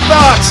Tuesday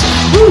Thoughts,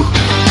 whew,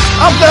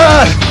 I'm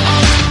done.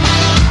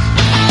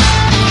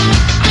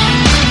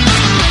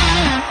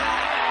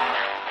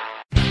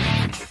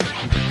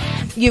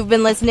 You've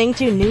been listening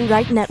to New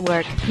Right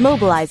Network,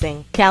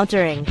 mobilizing,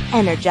 countering,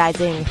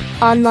 energizing.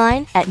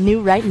 Online at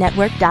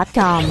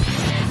newrightnetwork.com.